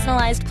your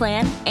personalized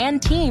plan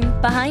and team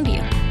behind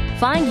you.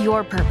 Find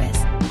your purpose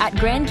at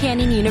Grand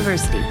Canyon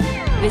University.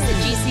 Visit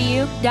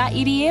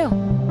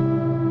gcu.edu.